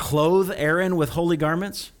said, clothe Aaron with holy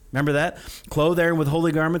garments. Remember that? Clothe Aaron with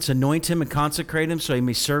holy garments, anoint him and consecrate him so he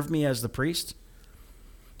may serve me as the priest.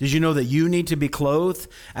 Did you know that you need to be clothed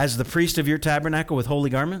as the priest of your tabernacle with holy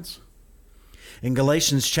garments? In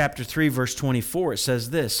Galatians chapter 3, verse 24, it says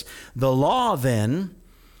this, the law then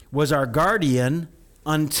was our guardian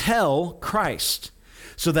until Christ,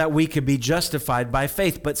 so that we could be justified by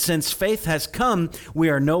faith. But since faith has come, we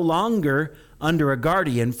are no longer under a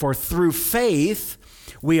guardian, for through faith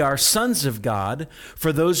we are sons of God.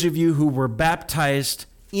 For those of you who were baptized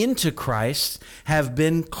into Christ have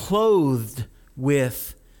been clothed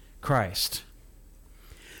with Christ.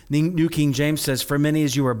 The New King James says, for many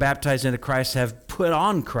as you are baptized into Christ have put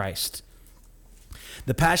on Christ.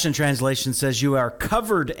 The Passion Translation says you are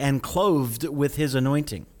covered and clothed with his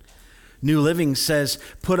anointing. New Living says,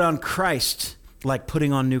 put on Christ like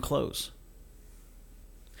putting on new clothes.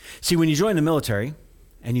 See, when you join the military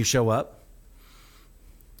and you show up,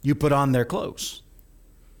 you put on their clothes.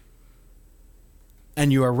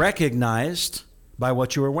 And you are recognized by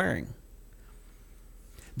what you are wearing.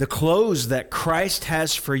 The clothes that Christ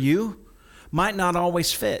has for you might not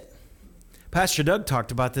always fit. Pastor Doug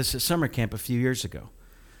talked about this at summer camp a few years ago.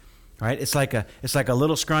 Right? It's like a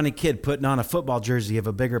little scrawny kid putting on a football jersey of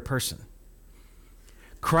a bigger person.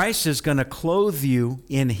 Christ is going to clothe you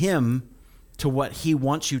in him to what he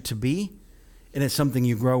wants you to be, and it's something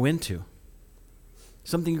you grow into.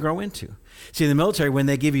 Something you grow into. See, in the military, when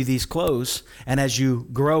they give you these clothes, and as you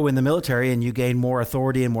grow in the military and you gain more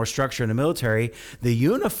authority and more structure in the military, the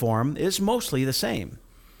uniform is mostly the same.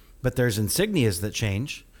 But there's insignias that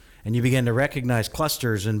change, and you begin to recognize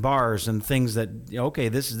clusters and bars and things that, okay,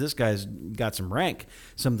 this guy's got some rank,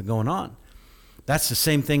 something going on. That's the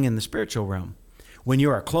same thing in the spiritual realm. When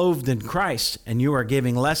you are clothed in Christ and you are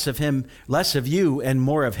giving less of him, less of you and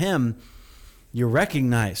more of him, you're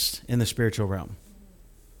recognized in the spiritual realm.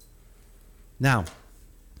 Now,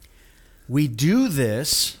 we do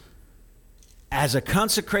this as a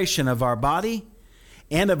consecration of our body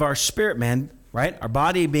and of our spirit man, right? Our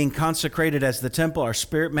body being consecrated as the temple, our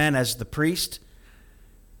spirit man as the priest,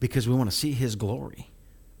 because we want to see his glory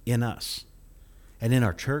in us and in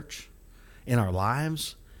our church, in our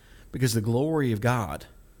lives, because the glory of God,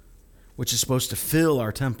 which is supposed to fill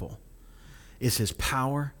our temple, is his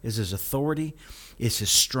power, is his authority, is his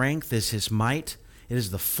strength, is his might. It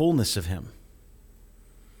is the fullness of him.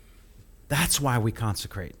 That's why we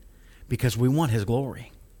consecrate, because we want his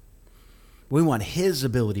glory. We want his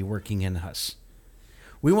ability working in us.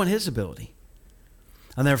 We want his ability.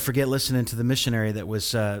 I'll never forget listening to the missionary that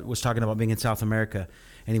was talking about being in South America,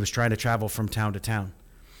 and he was trying to travel from town to town,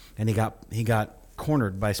 and he got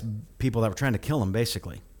cornered by people that were trying to kill him,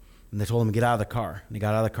 basically. And they told him to get out of the car. And he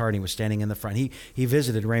got out of the car, and he was standing in the front. He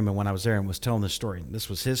visited Raymond when I was there and was telling this story. This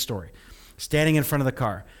was his story. Standing in front of the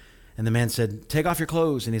car. And the man said, take off your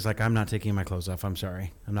clothes. And he's like, I'm not taking my clothes off. I'm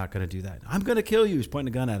sorry. I'm not going to do that. I'm going to kill you. He's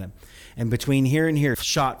pointing a gun at him. And between here and here,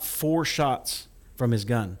 shot 4 shots from his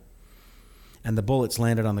gun. And the bullets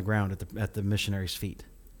landed on the ground at the missionary's feet.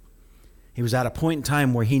 He was at a point in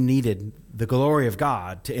time where he needed the glory of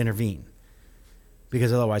God to intervene,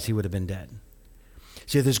 because otherwise he would have been dead.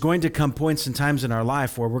 See, there's going to come points and times in our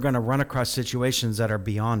life where we're going to run across situations that are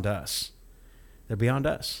beyond us. They're beyond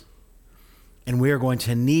us. And we are going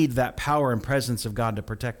to need that power and presence of God to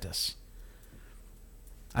protect us.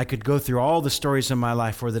 I could go through all the stories in my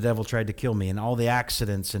life where the devil tried to kill me, and all the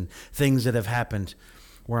accidents and things that have happened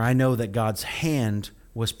where I know that God's hand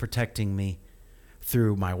was protecting me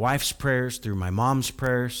through my wife's prayers, through my mom's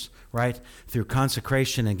prayers, right? Through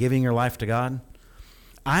consecration and giving your life to God.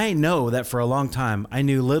 I know that for a long time, I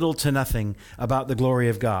knew little to nothing about the glory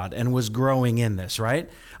of God and was growing in this, right?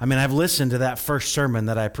 I mean, I've listened to that first sermon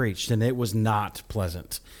that I preached, and it was not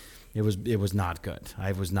pleasant. It was not good.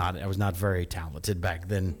 I was not very talented back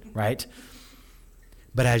then, right?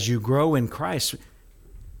 But as you grow in Christ,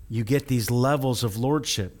 you get these levels of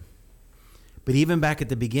lordship. But even back at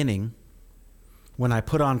the beginning, when I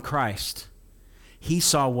put on Christ, he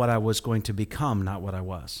saw what I was going to become, not what I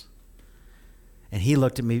was. And he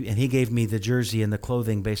looked at me and he gave me the jersey and the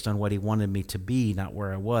clothing based on what he wanted me to be, not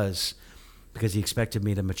where I was, because he expected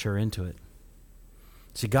me to mature into it.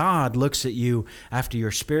 See, God looks at you after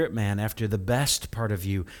your spirit man, after the best part of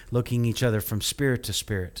you, looking each other from spirit to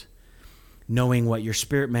spirit, knowing what your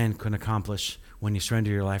spirit man can accomplish when you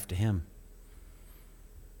surrender your life to him.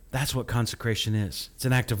 That's what consecration is. It's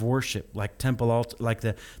an act of worship, like like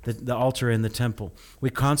the altar in the temple. We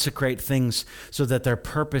consecrate things so that their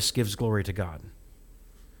purpose gives glory to God.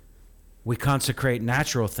 We consecrate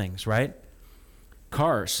natural things, right?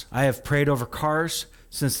 Cars. I have prayed over cars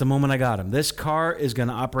since the moment I got them. This car is going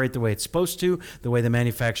to operate the way it's supposed to, the way the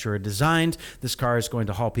manufacturer designed. This car is going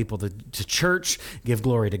to haul people to church, give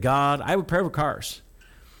glory to God. I would pray over cars.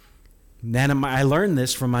 Then I learned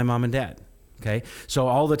this from my mom and dad. Okay, so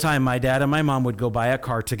all the time, my dad and my mom would go buy a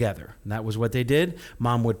car together. And that was what they did.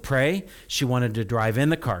 Mom would pray. She wanted to drive in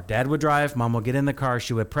the car. Dad would drive. Mom would get in the car.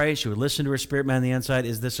 She would pray. She would listen to her spirit man on the inside.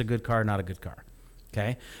 Is this a good car? Not a good car.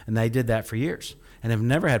 Okay, and they did that for years. And have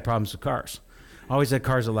never had problems with cars. Always had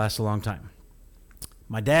cars that last a long time.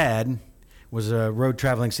 My dad was a road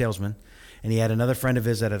traveling salesman, and he had another friend of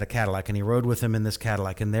his that had a Cadillac, and he rode with him in this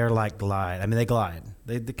Cadillac, and they're like glide. I mean, they glide.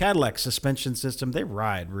 The Cadillac suspension system, they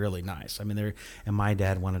ride really nice. I mean, and my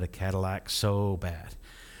dad wanted a Cadillac so bad.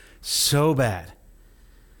 So bad.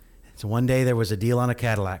 So one day there was a deal on a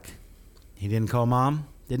Cadillac. He didn't call Mom,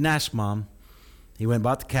 didn't ask Mom. He went and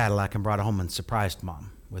bought the Cadillac and brought it home and surprised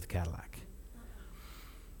Mom with the Cadillac.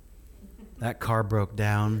 That car broke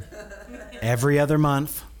down every other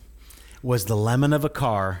month, was the lemon of a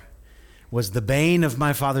car, was the bane of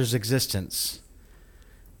my father's existence.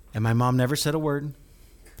 And my mom never said a word,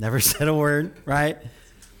 right?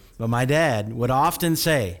 But my dad would often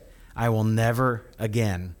say, I will never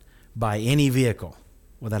again buy any vehicle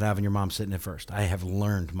without having your mom sitting in first. I have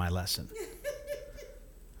learned my lesson.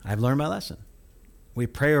 I've learned my lesson. We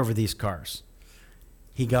pray over these cars.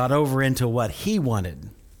 He got over into what he wanted.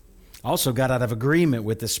 Also got out of agreement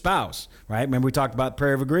with the spouse, right? Remember we talked about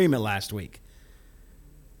prayer of agreement last week.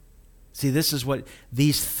 See, this is what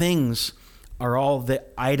these things are, all the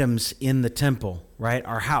items in the temple, right?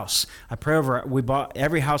 Our house. I pray over, we bought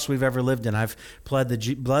every house we've ever lived in. I've pled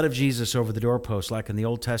the blood of Jesus over the doorpost, like in the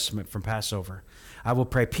Old Testament from Passover. I will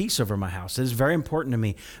pray peace over my house. It is very important to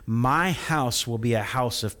me. My house will be a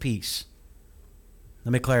house of peace.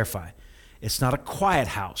 Let me clarify. It's not a quiet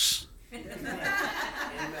house.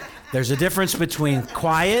 There's a difference between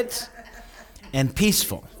quiet and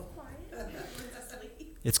peaceful.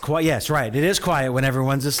 It's quiet. Yes, right. It is quiet when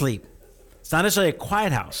everyone's asleep. It's not necessarily a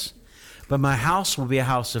quiet house, but my house will be a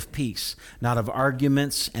house of peace, not of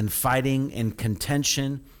arguments and fighting and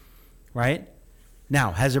contention, right?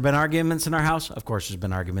 Now, has there been arguments in our house? Of course, there's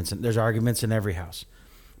been arguments. There's arguments in every house.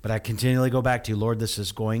 But I continually go back to, Lord, this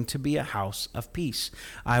is going to be a house of peace.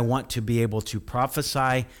 I want to be able to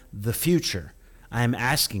prophesy the future. I am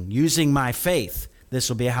asking, using my faith, this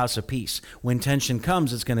will be a house of peace. When tension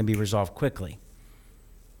comes, it's going to be resolved quickly.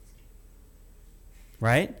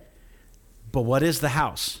 Right? But what is the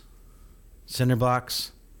house? Cinder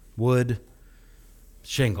blocks, wood,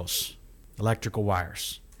 shingles, electrical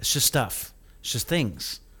wires. It's just stuff. It's just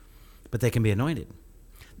things. But they can be anointed.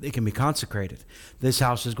 They can be consecrated. This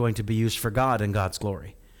house is going to be used for God and God's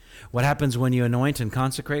glory. What happens when you anoint and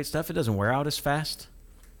consecrate stuff? It doesn't wear out as fast.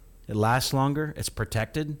 It lasts longer. It's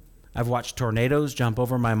protected. I've watched tornadoes jump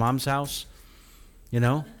over my mom's house,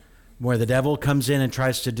 where the devil comes in and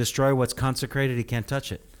tries to destroy what's consecrated. He can't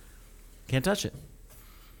touch it. Can't touch it.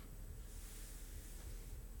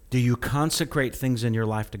 Do you consecrate things in your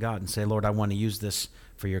life to God and say, Lord, I want to use this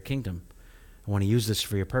for your kingdom. I want to use this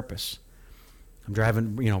for your purpose. I'm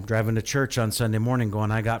driving to church on Sunday morning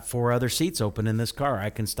going, I got 4 other seats open in this car.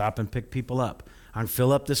 I can stop and pick people up. I can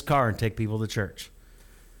fill up this car and take people to church.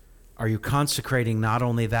 Are you consecrating not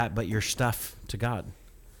only that, but your stuff to God?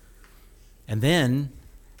 And then,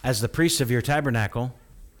 as the priest of your tabernacle,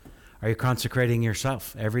 are you consecrating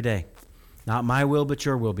yourself every day? Not my will, but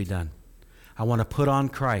your will be done. I want to put on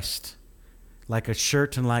Christ like a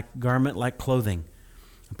shirt and like garment, like clothing.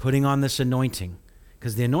 I'm putting on this anointing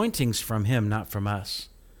because the anointing's from him, not from us.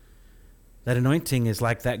 That anointing is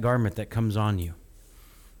like that garment that comes on you.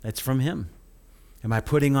 It's from him. Am I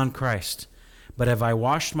putting on Christ? But have I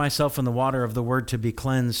washed myself in the water of the word to be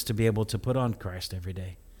cleansed, to be able to put on Christ every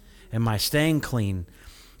day? Am I staying clean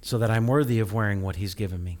so that I'm worthy of wearing what he's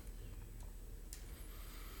given me?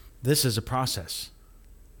 This is a process.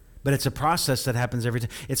 But it's a process that happens every time.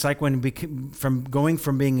 It's like when going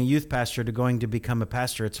from being a youth pastor to going to become a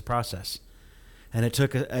pastor, it's a process. And it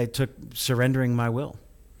took surrendering my will.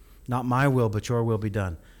 Not my will, but your will be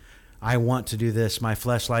done. I want to do this. My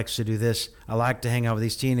flesh likes to do this. I like to hang out with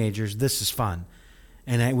these teenagers. This is fun.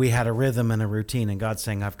 And we had a rhythm and a routine, and God's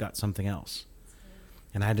saying, I've got something else.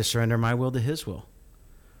 And I had to surrender my will to his will.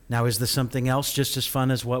 Now, is this something else just as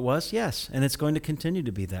fun as what was? Yes, and it's going to continue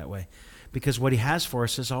to be that way because what he has for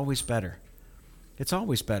us is always better. It's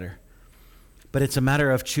always better. But it's a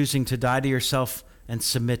matter of choosing to die to yourself and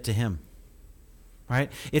submit to him,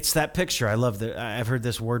 right? It's that picture. I've heard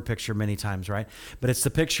this word picture many times, right? But it's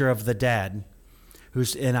the picture of the dad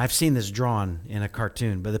and I've seen this drawn in a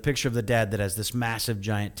cartoon, but the picture of the dad that has this massive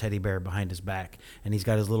giant teddy bear behind his back, and he's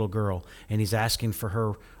got his little girl, and he's asking for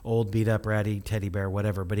her old beat up ratty teddy bear,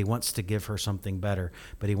 whatever, but he wants to give her something better,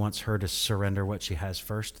 but he wants her to surrender what she has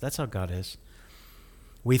first. That's how God is.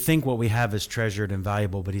 We think what we have is treasured and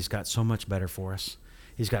valuable, but he's got so much better for us.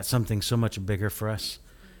 He's got something so much bigger for us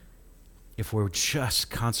if we just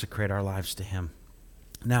consecrate our lives to him.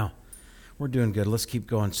 Now, we're doing good. Let's keep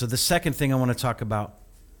going. So the second thing I want to talk about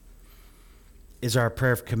is our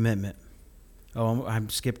prayer of commitment. Oh, I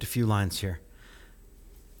skipped a few lines here.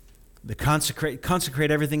 The consecrate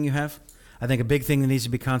everything you have. I think a big thing that needs to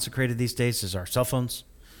be consecrated these days is our cell phones.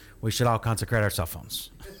 We should all consecrate our cell phones.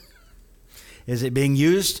 Is it being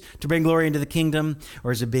used to bring glory into the kingdom,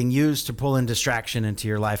 or is it being used to pull in distraction into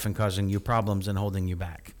your life and causing you problems and holding you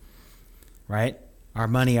back? Right? Our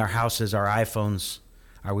money, our houses, our iPhones.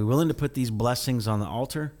 Are we willing to put these blessings on the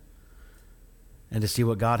altar and to see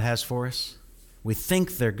what God has for us? We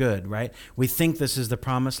think they're good, right? We think this is the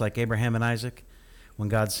promise like Abraham and Isaac when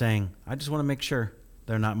God's saying, I just want to make sure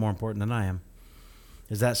they're not more important than I am.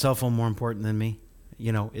 Is that cell phone more important than me?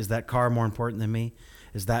 Is that car more important than me?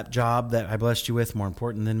 Is that job that I blessed you with more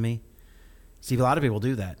important than me? See, a lot of people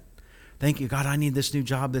do that. Thank you, God, I need this new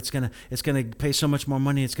job it's gonna pay so much more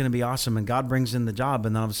money, it's gonna be awesome. And God brings in the job,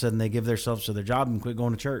 and then all of a sudden they give themselves to their job and quit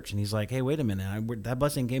going to church. And he's like, hey, wait a minute, that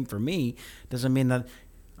blessing came for me. Doesn't mean that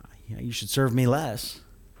you should serve me less.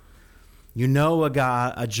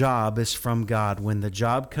 A job is from God when the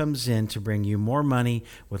job comes in to bring you more money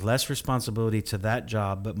with less responsibility to that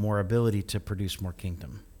job, but more ability to produce more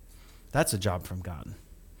kingdom. That's a job from God.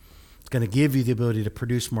 It's going to give you the ability to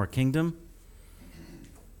produce more kingdom.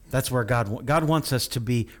 That's where God wants us to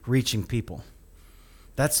be reaching people.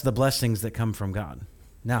 That's the blessings that come from God.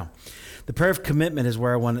 Now, the prayer of commitment is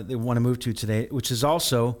where I want to move to today, which is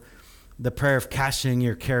also the prayer of casting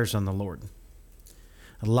your cares on the Lord.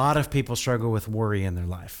 A lot of people struggle with worry in their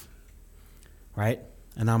life, right?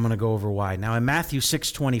 And I'm going to go over why. Now, in Matthew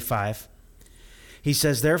 6:25, he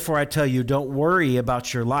says, therefore I tell you, don't worry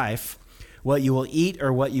about your life, what you will eat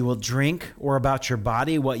or what you will drink, or about your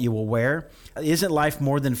body, what you will wear. Isn't life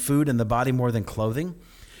more than food and the body more than clothing?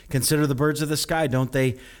 Consider the birds of the sky.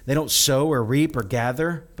 They don't sow or reap or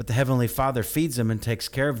gather, but the Heavenly Father feeds them and takes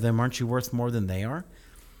care of them. Aren't you worth more than they are?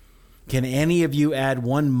 Can any of you add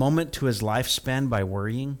 1 moment to his lifespan by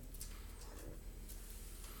worrying?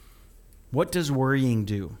 What does worrying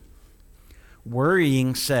do?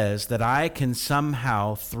 Worrying says that I can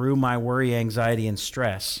somehow, through my worry, anxiety, and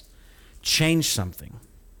stress, change something.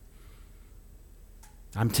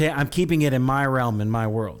 I'm keeping it in my realm, in my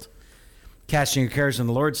world. Casting your cares on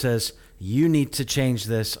the Lord says, you need to change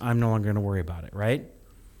this. I'm no longer going to worry about it, right?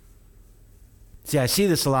 See, I see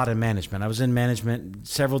this a lot in management. I was in management,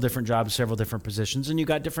 several different jobs, several different positions, and you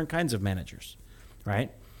got different kinds of managers,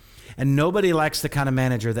 right? And nobody likes the kind of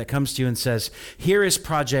manager that comes to you and says, here is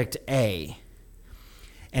project A,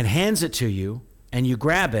 and hands it to you, and you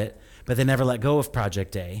grab it, but they never let go of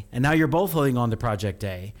project A. And now you're both holding on to project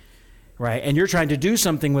A, right? And you're trying to do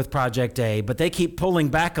something with project A, but they keep pulling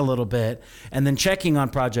back a little bit and then checking on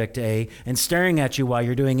project A and staring at you while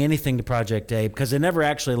you're doing anything to project A because they never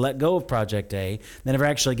actually let go of project A. They never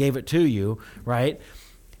actually gave it to you, right?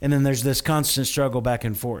 And then there's this constant struggle back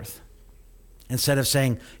and forth. Instead of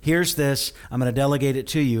saying, here's this, I'm going to delegate it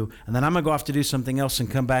to you, and then I'm going to go off to do something else and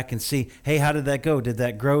come back and see, hey, how did that go? Did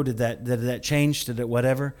that grow? Did that change? Did it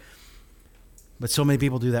whatever? But so many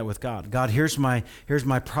people do that with God. God, here's my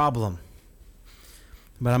problem.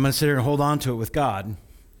 But I'm going to sit here and hold on to it with God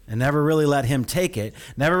and never really let him take it,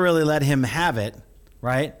 never really let him have it,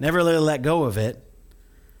 right? Never really let go of it.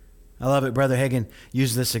 I love it. Brother Hagin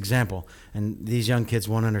used this example, and these young kids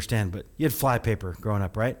won't understand, but you had flypaper growing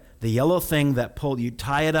up, right? The yellow thing that you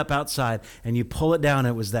tie it up outside, and you pull it down.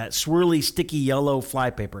 It was that swirly, sticky yellow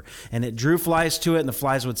flypaper, and it drew flies to it, and the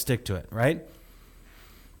flies would stick to it, right?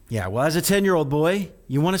 Yeah, well, as a 10-year-old boy,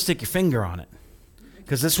 you want to stick your finger on it,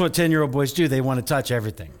 because this is what 10-year-old boys do. They want to touch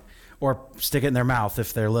everything, or stick it in their mouth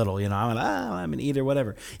if they're little. I'm an eater,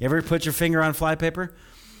 whatever. You ever put your finger on flypaper?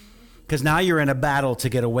 Because now you're in a battle to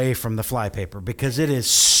get away from the flypaper because it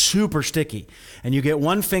is super sticky. And you get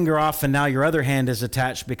one finger off and now your other hand is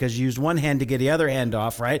attached because you used one hand to get the other hand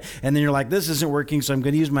off, right? And then you're like, this isn't working, so I'm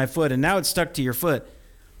going to use my foot. And now it's stuck to your foot.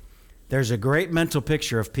 There's a great mental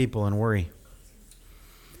picture of people in worry.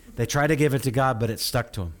 They try to give it to God, but it's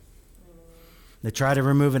stuck to them. They try to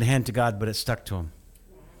remove and hand to God, but it's stuck to them.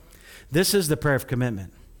 This is the prayer of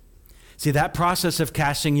commitment. See, that process of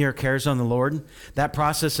casting your cares on the Lord, that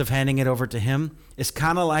process of handing it over to Him, is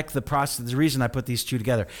kind of like the process. The reason I put these two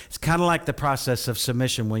together, it's kind of like the process of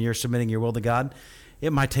submission when you're submitting your will to God.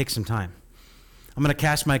 It might take some time. I'm going to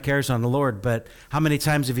cast my cares on the Lord, but how many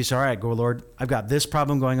times have you said, all right, go, Lord, I've got this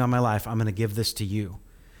problem going on in my life. I'm going to give this to you.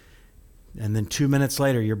 And then 2 minutes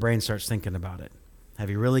later, your brain starts thinking about it. Have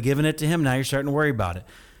you really given it to Him? Now you're starting to worry about it,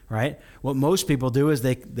 right? What most people do is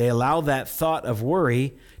they allow that thought of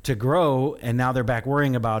worry to grow, and now they're back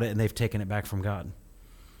worrying about it, and they've taken it back from God.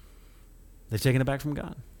 They've taken it back from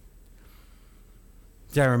God.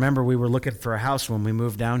 See, I remember we were looking for a house when we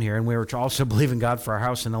moved down here, and we were also believing God for our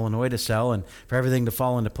house in Illinois to sell and for everything to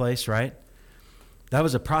fall into place, right? That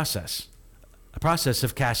was a process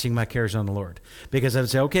of casting my cares on the Lord. Because I would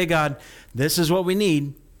say, okay, God, this is what we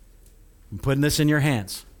need. I'm putting this in your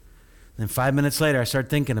hands. Then 5 minutes later, I start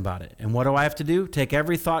thinking about it. And what do I have to do? Take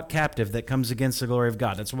every thought captive that comes against the glory of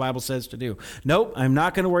God. That's what the Bible says to do. Nope, I'm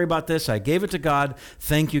not going to worry about this. I gave it to God.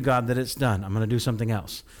 Thank you, God, that it's done. I'm going to do something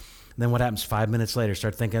else. And then what happens? 5 minutes later,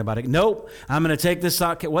 start thinking about it. Nope, I'm going to take this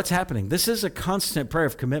thought. What's happening? This is a constant prayer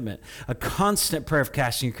of commitment, a constant prayer of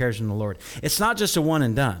casting your cares on the Lord. It's not just a one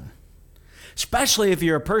and done. Especially if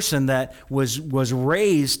you're a person that was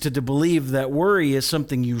raised to believe that worry is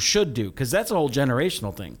something you should do, because that's a whole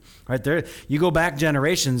generational thing, right there. You go back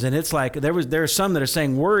generations, and it's like there are some that are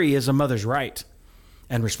saying worry is a mother's right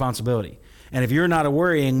and responsibility, and if you're not a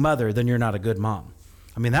worrying mother, then you're not a good mom.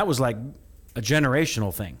 I mean, that was like a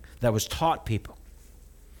generational thing that was taught people.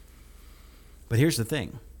 But here's the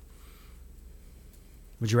thing: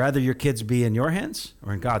 would you rather your kids be in your hands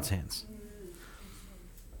or in God's hands?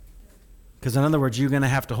 Because in other words, you're going to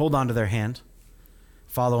have to hold on to their hand,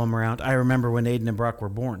 follow them around. I remember when Aiden and Brock were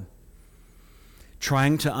born,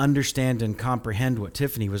 trying to understand and comprehend what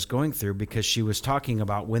Tiffany was going through, because she was talking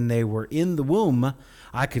about when they were in the womb,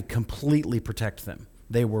 I could completely protect them.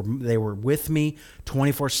 They were with me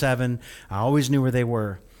 24/7. I always knew where they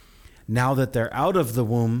were. Now that they're out of the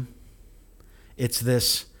womb, it's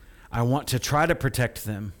this, I want to try to protect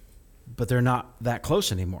them, but they're not that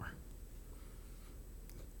close anymore.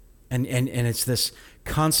 And it's this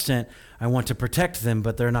constant, I want to protect them,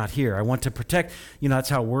 but they're not here. I want to protect, that's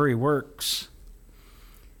how worry works.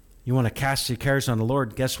 You want to cast your cares on the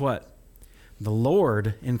Lord. Guess what? The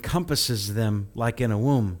Lord encompasses them like in a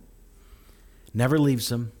womb. Never leaves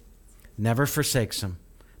them, never forsakes them,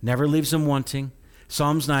 never leaves them wanting.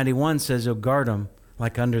 Psalms 91 says he'll guard them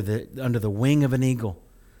like under the wing of an eagle,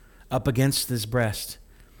 up against his breast.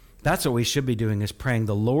 That's what we should be doing, is praying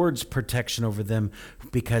the Lord's protection over them,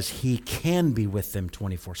 because He can be with them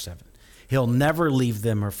 24/7. He'll never leave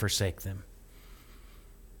them or forsake them.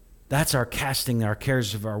 That's our casting our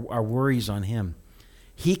cares of our worries on Him.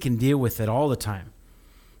 He can deal with it all the time.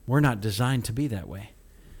 We're not designed to be that way.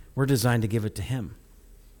 We're designed to give it to Him.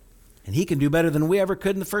 And He can do better than we ever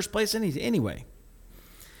could in the first place anyway.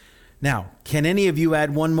 Now, can any of you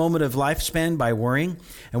add 1 moment of lifespan by worrying?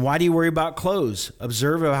 And why do you worry about clothes?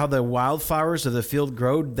 Observe how the wildflowers of the field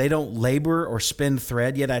grow. They don't labor or spin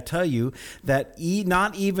thread. Yet I tell you that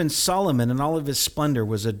not even Solomon in all of his splendor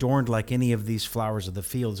was adorned like any of these flowers of the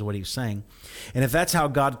field, is what he was saying. And if that's how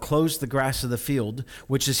God clothes the grass of the field,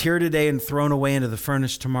 which is here today and thrown away into the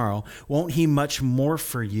furnace tomorrow, won't He much more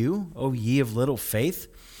for you, O ye of little faith?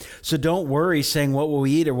 So don't worry saying, what will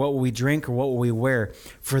we eat, or what will we drink, or what will we wear?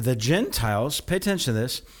 For the Gentiles, pay attention to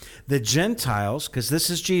this, the Gentiles, because this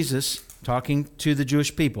is Jesus talking to the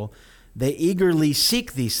Jewish people, they eagerly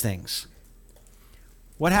seek these things.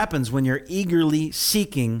 What happens when you're eagerly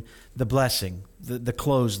seeking the blessing, the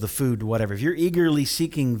clothes, the food, whatever? If you're eagerly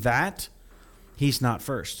seeking that, He's not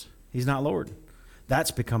first. He's not Lord. That's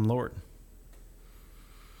become Lord.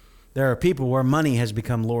 There are people where money has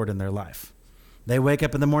become Lord in their life. They wake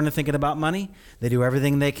up in the morning thinking about money. They do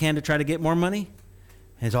everything they can to try to get more money.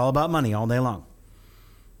 It's all about money all day long.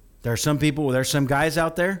 There's some guys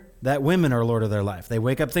out there that women are Lord of their life. They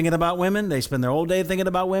wake up thinking about women. They spend their whole day thinking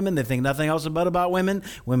about women. They think nothing else but about women.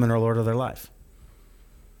 Women are Lord of their life.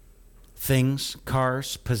 Things,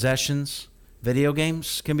 cars, possessions, video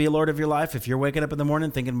games can be a Lord of your life. If you're waking up in the morning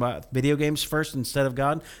thinking about video games first instead of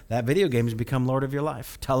God, that video game has become Lord of your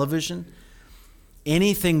life. Television,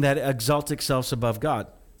 anything that exalts itself above God.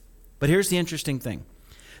 But here's the interesting thing.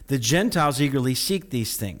 The Gentiles eagerly seek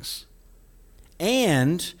these things.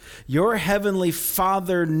 and your heavenly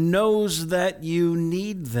Father knows that you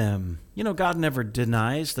need them. You know, God never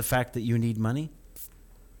denies the fact that you need money.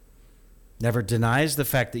 Never denies the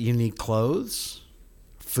fact that you need clothes,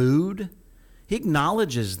 food. He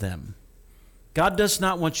acknowledges them. God does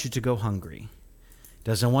not want you to go hungry.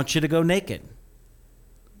 Doesn't want you to go naked.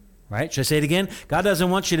 Right? Should I say it again? God doesn't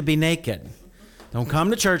want you to be naked. Don't come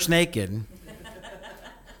to church naked.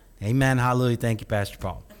 Amen. Hallelujah. Thank you, Pastor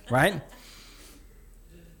Paul. Right?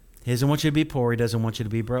 He doesn't want you to be poor. He doesn't want you to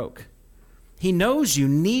be broke. He knows you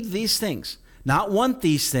need these things. Not want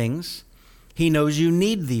these things. He knows you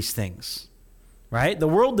need these things. Right? The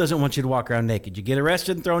world doesn't want you to walk around naked. You get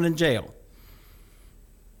arrested and thrown in jail.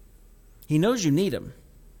 He knows you need them.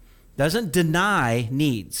 Doesn't deny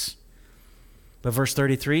needs. But verse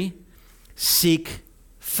 33, seek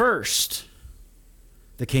first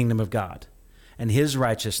the kingdom of God and his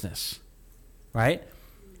righteousness. Right?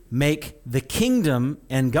 Make the kingdom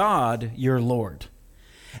and God your Lord.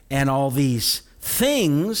 And all these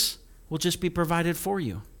things will just be provided for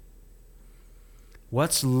you.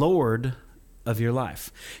 What's Lord of your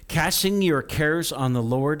life? Casting your cares on the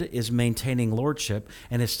Lord is maintaining lordship,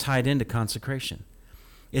 and it's tied into consecration.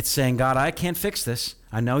 It's saying, God, I can't fix this.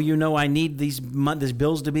 I know you know I need these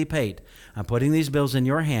bills to be paid. I'm putting these bills in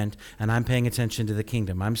your hand, and I'm paying attention to the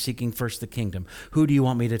kingdom. I'm seeking first the kingdom. Who do you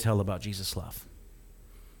want me to tell about Jesus' love?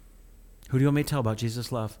 Who do you want me to tell about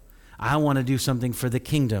Jesus' love? I want to do something for the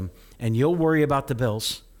kingdom, and you'll worry about the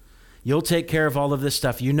bills. You'll take care of all of this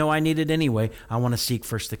stuff. You know I need it anyway. I want to seek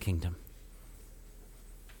first the kingdom.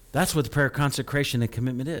 That's what the prayer of consecration and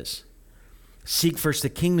commitment is. Seek first the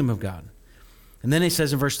kingdom of God. And then he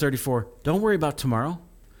says in verse 34, don't worry about tomorrow.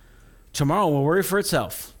 Tomorrow will worry for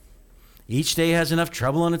itself. Each day has enough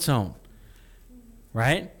trouble on its own.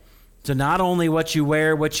 Right? So not only what you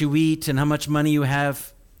wear, what you eat, and how much money you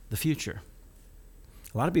have, the future.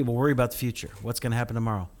 A lot of people worry about the future. What's going to happen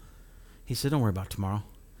tomorrow? He said, don't worry about tomorrow.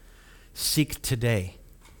 Seek today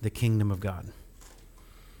the kingdom of God.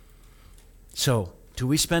 So, do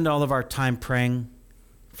we spend all of our time praying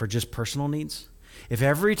for just personal needs? If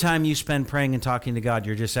every time you spend praying and talking to God,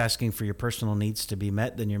 you're just asking for your personal needs to be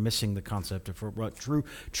met, then you're missing the concept of what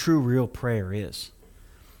true real prayer is,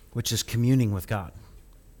 which is communing with God.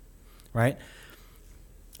 Right?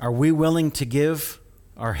 Are we willing to give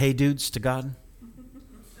our hey dudes to God?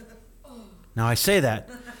 Now I say that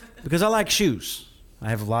because I like shoes. I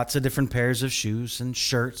have lots of different pairs of shoes and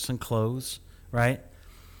shirts and clothes, right?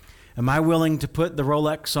 Am I willing to put the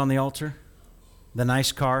Rolex on the altar? The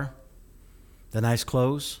nice car? The nice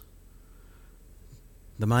clothes?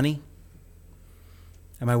 The money?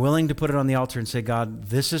 Am I willing to put it on the altar and say, God,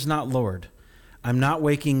 this is not Lord. I'm not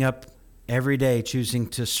waking up every day choosing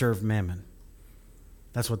to serve mammon.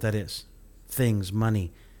 That's what that is. Things,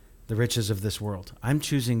 money, the riches of this world. I'm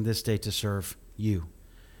choosing this day to serve you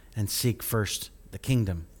and seek first the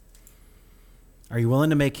kingdom. Are you willing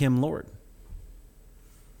to make him Lord?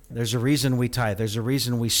 There's a reason we tithe. There's a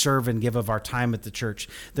reason we serve and give of our time at the church.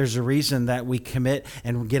 There's a reason that we commit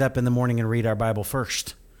and get up in the morning and read our Bible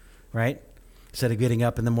first, right? Instead of getting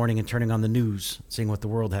up in the morning and turning on the news, seeing what the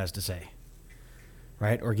world has to say,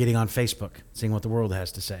 right? Or getting on Facebook, seeing what the world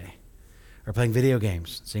has to say. Or playing video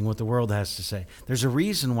games, seeing what the world has to say. There's a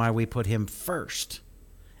reason why we put him first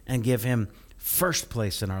and give him first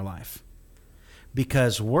place in our life.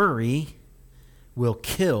 Because worry will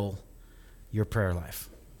kill your prayer life.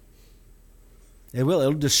 It will.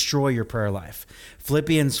 It'll destroy your prayer life.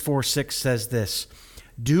 Philippians 4:6 says this,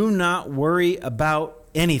 do not worry about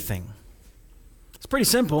anything. It's pretty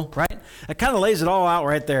simple, right? It kind of lays it all out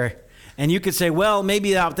right there. And you could say, well,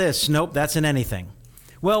 maybe about this. Nope, that's in anything.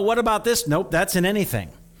 Well, what about this? Nope, that's in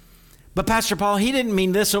anything. But Pastor Paul, he didn't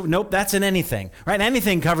mean this. So nope, that's in anything, right?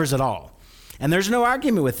 Anything covers it all. And there's no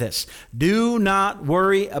argument with this. Do not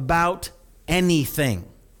worry about anything.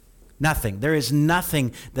 Nothing. There is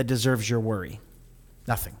nothing that deserves your worry.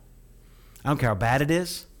 Nothing. I don't care how bad it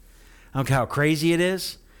is. I don't care how crazy it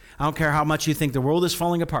is. I don't care how much you think the world is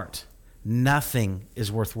falling apart. Nothing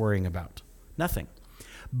is worth worrying about. Nothing.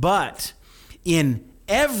 But in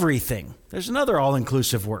everything, there's another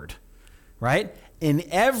all-inclusive word, right? In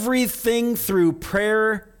everything through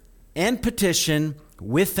prayer and petition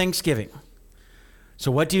with thanksgiving.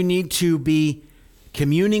 So what do you need to be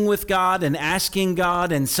communing with God and asking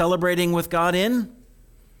God and celebrating with God in?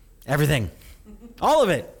 Everything. All of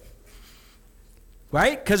it.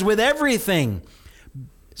 Right? Because with everything,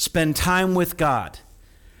 spend time with God.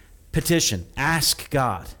 Petition. Ask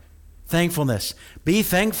God. Thankfulness. Be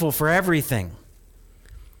thankful for everything.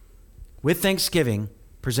 With thanksgiving,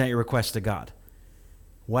 present your request to God.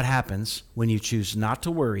 What happens when you choose not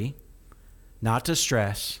to worry, not to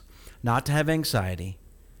stress, not to have anxiety,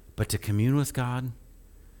 but to commune with God,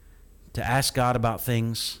 to ask God about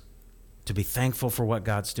things, to be thankful for what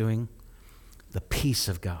God's doing, the peace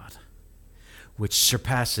of God, which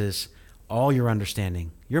surpasses all your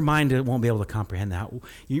understanding. Your mind won't be able to comprehend that.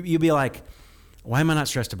 You'll be like, why am I not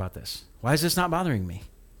stressed about this? Why is this not bothering me?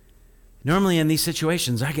 Normally in these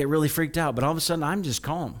situations, I get really freaked out, but all of a sudden I'm just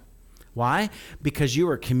calm. Why? Because you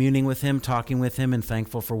are communing with him, talking with him, and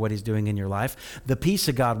thankful for what he's doing in your life. The peace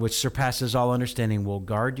of God, which surpasses all understanding, will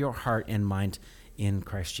guard your heart and mind in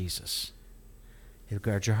Christ Jesus. He'll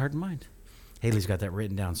guard your heart and mind. Haley's got that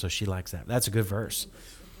written down, so she likes that. That's a good verse.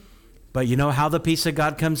 But you know how the peace of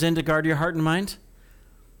God comes in to guard your heart and mind?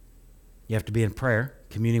 You have to be in prayer,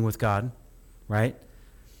 communing with God, right?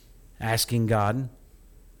 Asking God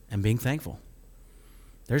and being thankful.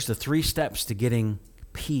 There's the 3 steps to getting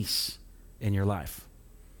peace in your life.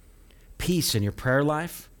 Peace in your prayer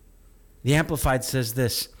life. The Amplified says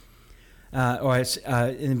this,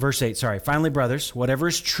 in verse 8, Finally, brothers, whatever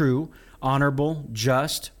is true, honorable,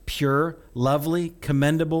 just, pure, lovely,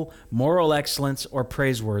 commendable, moral excellence, or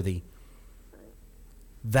praiseworthy.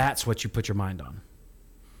 That's what you put your mind on.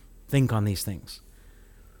 Think on these things.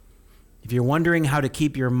 If you're wondering how to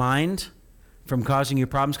keep your mind from causing you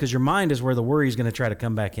problems, because your mind is where the worry is going to try to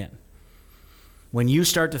come back in. When you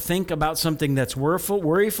start to think about something that's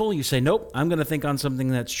worryful, you say, nope, I'm going to think on something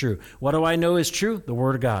that's true. What do I know is true? The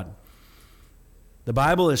Word of God. The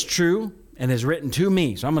Bible is true and is written to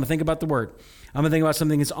me, so I'm going to think about the Word. I'm going to think about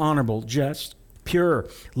something that's honorable, just, pure,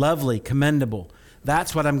 lovely, commendable.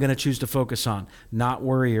 That's what I'm going to choose to focus on, not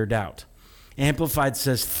worry or doubt. Amplified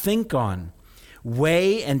says, think on,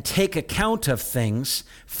 weigh and take account of things,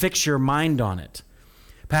 fix your mind on it.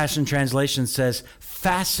 Passion Translation says,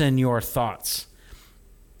 fasten your thoughts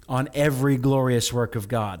on every glorious work of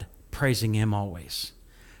God, praising him always.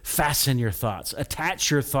 Fasten your thoughts,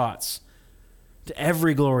 attach your thoughts to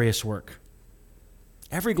every glorious work.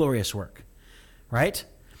 Every glorious work, right?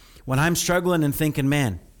 When I'm struggling and thinking,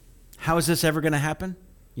 man, how is this ever going to happen?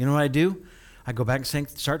 You know what I do? I go back and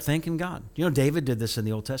start thanking God. You know, David did this in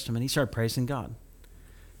the Old Testament. He started praising God.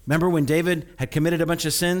 Remember when David had committed a bunch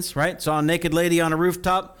of sins, right? Saw a naked lady on a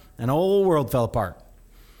rooftop, and the whole world fell apart.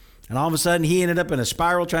 And all of a sudden, he ended up in a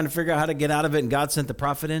spiral trying to figure out how to get out of it, and God sent the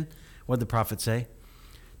prophet in. What did the prophet say?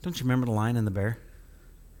 Don't you remember the lion and the bear?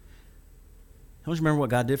 Don't you remember what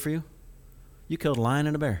God did for you? You killed a lion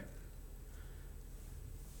and a bear.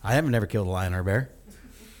 I haven't never killed a lion or a bear,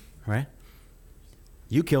 right?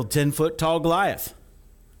 You killed 10-foot tall Goliath,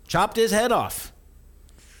 chopped his head off.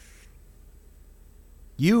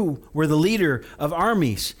 You were the leader of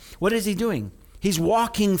armies. What is he doing? He's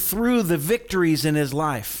walking through the victories in his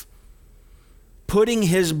life, putting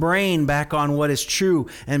his brain back on what is true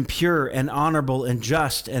and pure and honorable and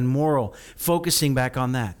just and moral, focusing back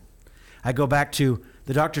on that. I go back to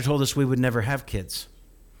the doctor told us we would never have kids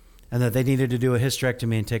and that they needed to do a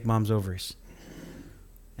hysterectomy and take mom's ovaries.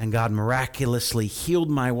 And God miraculously healed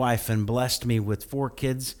my wife and blessed me with 4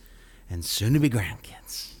 kids and soon-to-be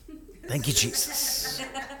grandkids. Thank you, Jesus.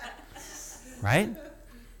 Right?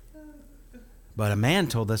 But a man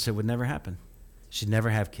told us it would never happen. She'd never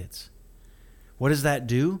have kids. What does that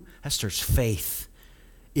do? That stirs faith.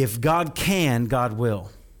 If God can, God will.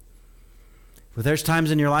 If there's times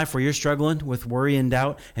in your life where you're struggling with worry and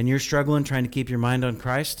doubt and you're struggling trying to keep your mind on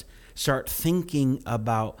Christ, start thinking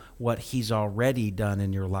about what he's already done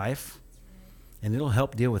in your life, and it'll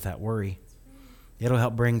help deal with that worry. It'll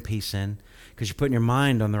help bring peace in because you're putting your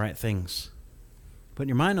mind on the right things. Putting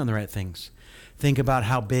your mind on the right things. Think about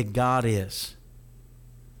how big God is.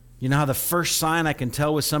 You know how the first sign I can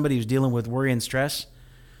tell with somebody who's dealing with worry and stress?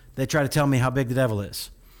 They try to tell me how big the devil is,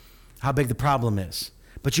 how big the problem is.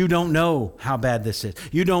 But you don't know how bad this is.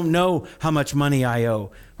 You don't know how much money I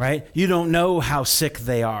owe, right? You don't know how sick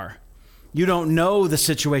they are. You don't know the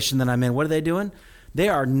situation that I'm in. What are they doing? They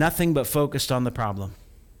are nothing but focused on the problem.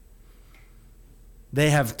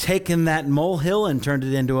 They have taken that molehill and turned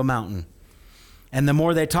it into a mountain. And the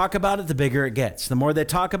more they talk about it, the bigger it gets. The more they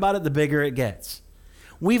talk about it, the bigger it gets.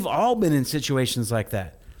 We've all been in situations like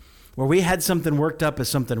that, where we had something worked up as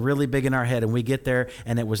something really big in our head, and we get there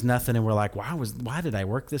and it was nothing, and we're like, why did I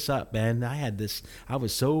work this up, man? I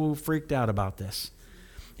was so freaked out about this.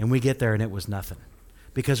 And we get there and it was nothing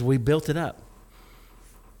because we built it up.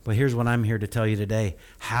 But here's what I'm here to tell you today.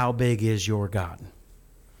 How big is your God?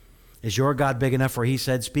 Is your God big enough where he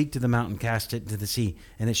said, speak to the mountain, cast it to the sea,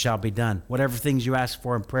 and it shall be done? Whatever things you ask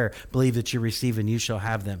for in prayer, believe that you receive and you shall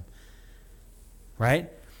have them.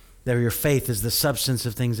 Right? That your faith is the substance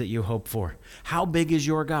of things that you hope for. How big is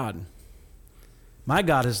your God? My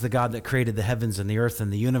God is the God that created the heavens and the earth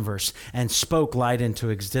and the universe and spoke light into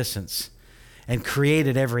existence and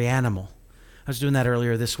created every animal. I was doing that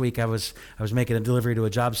earlier this week. I was making a delivery to a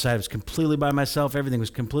job site. I was completely by myself. Everything was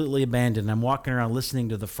completely abandoned. I'm walking around listening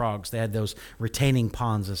to the frogs. They had those retaining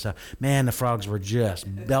ponds and stuff. Man, the frogs were just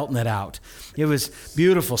belting it out. It was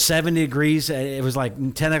beautiful, 70 degrees. It was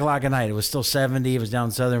like 10 o'clock at night. It was still 70. It was down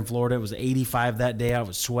in southern Florida. It was 85 that day. I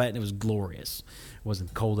was sweating. It was glorious. It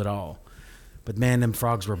wasn't cold at all. But man, them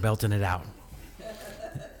frogs were belting it out.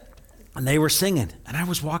 And they were singing. And I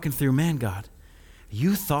was walking through, man, God,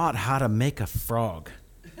 you thought how to make a frog,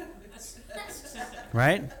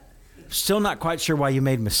 right? Still not quite sure why you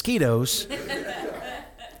made mosquitoes,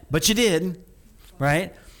 but you did,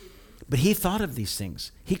 right? But he thought of these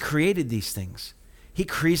things. He created these things.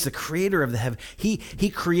 He's the creator of the heaven.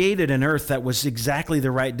 He created an earth that was exactly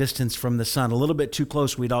the right distance from the sun. A little bit too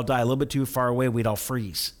close, we'd all die. A little bit too far away, we'd all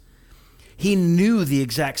freeze. He knew the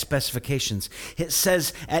exact specifications. It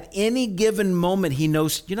says at any given moment, he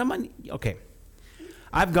knows, okay.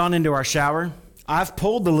 I've gone into our shower. I've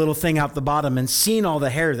pulled the little thing out the bottom and seen all the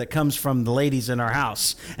hair that comes from the ladies in our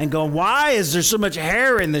house and go, why is there so much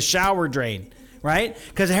hair in the shower drain, right?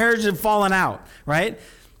 Because hairs have fallen out, right?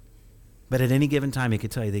 But at any given time, he could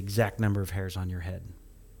tell you the exact number of hairs on your head,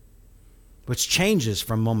 which changes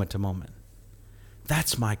from moment to moment.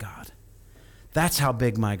 That's my God. That's how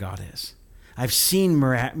big my God is. I've seen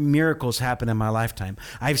miracles happen in my lifetime.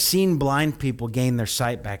 I've seen blind people gain their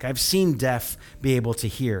sight back. I've seen deaf be able to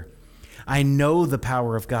hear. I know the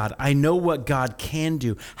power of God. I know what God can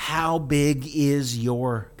do. How big is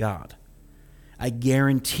your God? I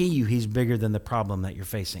guarantee you he's bigger than the problem that you're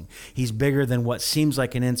facing. He's bigger than what seems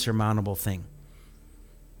like an insurmountable thing.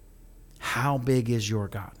 How big is your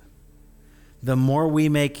God? The more we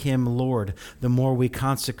make him Lord, the more we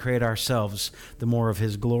consecrate ourselves, the more of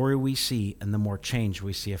his glory we see, and the more change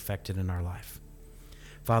we see affected in our life.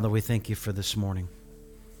 Father, we thank you for this morning.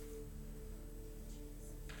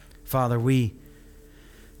 Father, we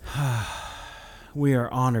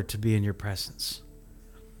are honored to be in your presence.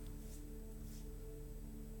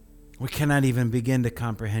 We cannot even begin to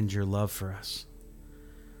comprehend your love for us.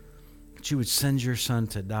 That you would send your Son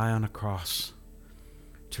to die on a cross,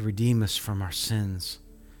 to redeem us from our sins,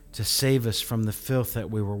 to save us from the filth that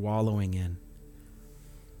we were wallowing in.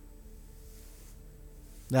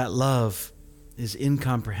 That love is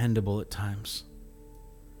incomprehensible at times.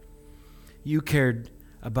 You cared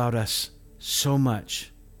about us so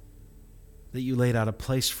much that you laid out a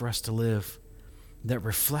place for us to live that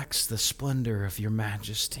reflects the splendor of your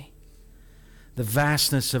majesty, the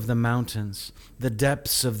vastness of the mountains, the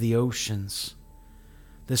depths of the oceans.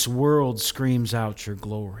 This world screams out your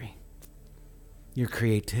glory, your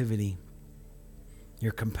creativity,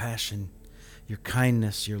 your compassion, your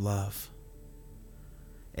kindness, your love.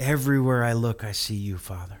 Everywhere I look, I see you,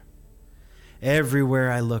 Father. Everywhere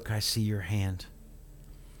I look, I see your hand.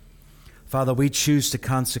 Father, we choose to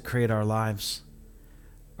consecrate our lives,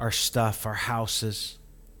 our stuff, our houses,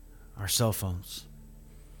 our cell phones.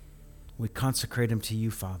 We consecrate them to you,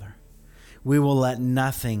 Father. We will let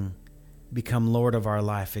nothing become Lord of our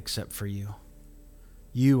life except for you.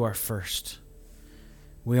 You are first.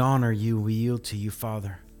 We honor you. We yield to you,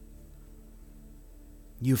 Father.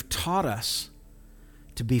 You've taught us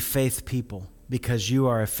to be faith people because you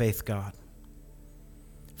are a faith God.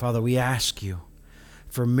 Father, we ask you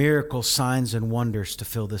for miracles, signs, and wonders to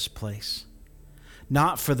fill this place.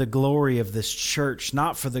 Not for the glory of this church,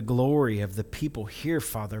 not for the glory of the people here,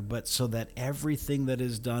 Father, but so that everything that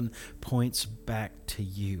is done points back to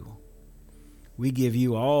you. We give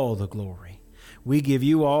you all the glory. We give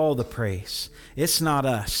you all the praise. It's not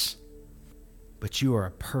us, but you are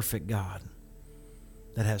a perfect God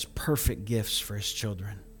that has perfect gifts for his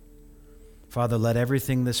children. Father, let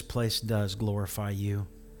everything this place does glorify you.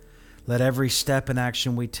 Let every step and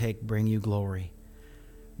action we take bring you glory.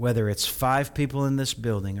 Whether it's 5 people in this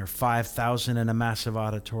building or 5,000 in a massive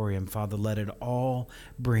auditorium, Father, let it all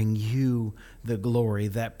bring you the glory,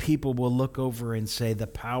 that people will look over and say the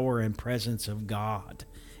power and presence of God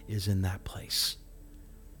is in that place.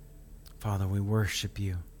 Father, we worship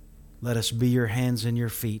you. Let us be your hands and your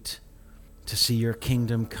feet to see your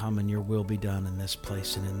kingdom come and your will be done in this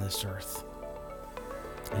place and in this earth.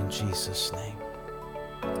 In Jesus' name,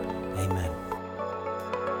 amen.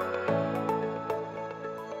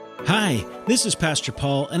 Hi, this is Pastor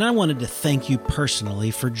Paul, and I wanted to thank you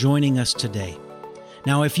personally for joining us today.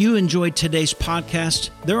 Now, if you enjoyed today's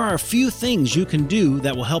podcast, there are a few things you can do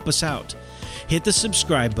that will help us out. Hit the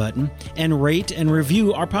subscribe button and rate and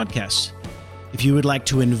review our podcast. If you would like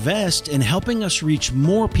to invest in helping us reach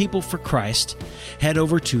more people for Christ, head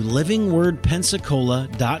over to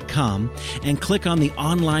livingwordpensacola.com and click on the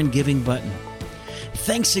online giving button.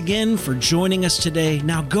 Thanks again for joining us today.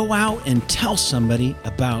 Now go out and tell somebody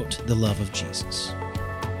about the love of Jesus.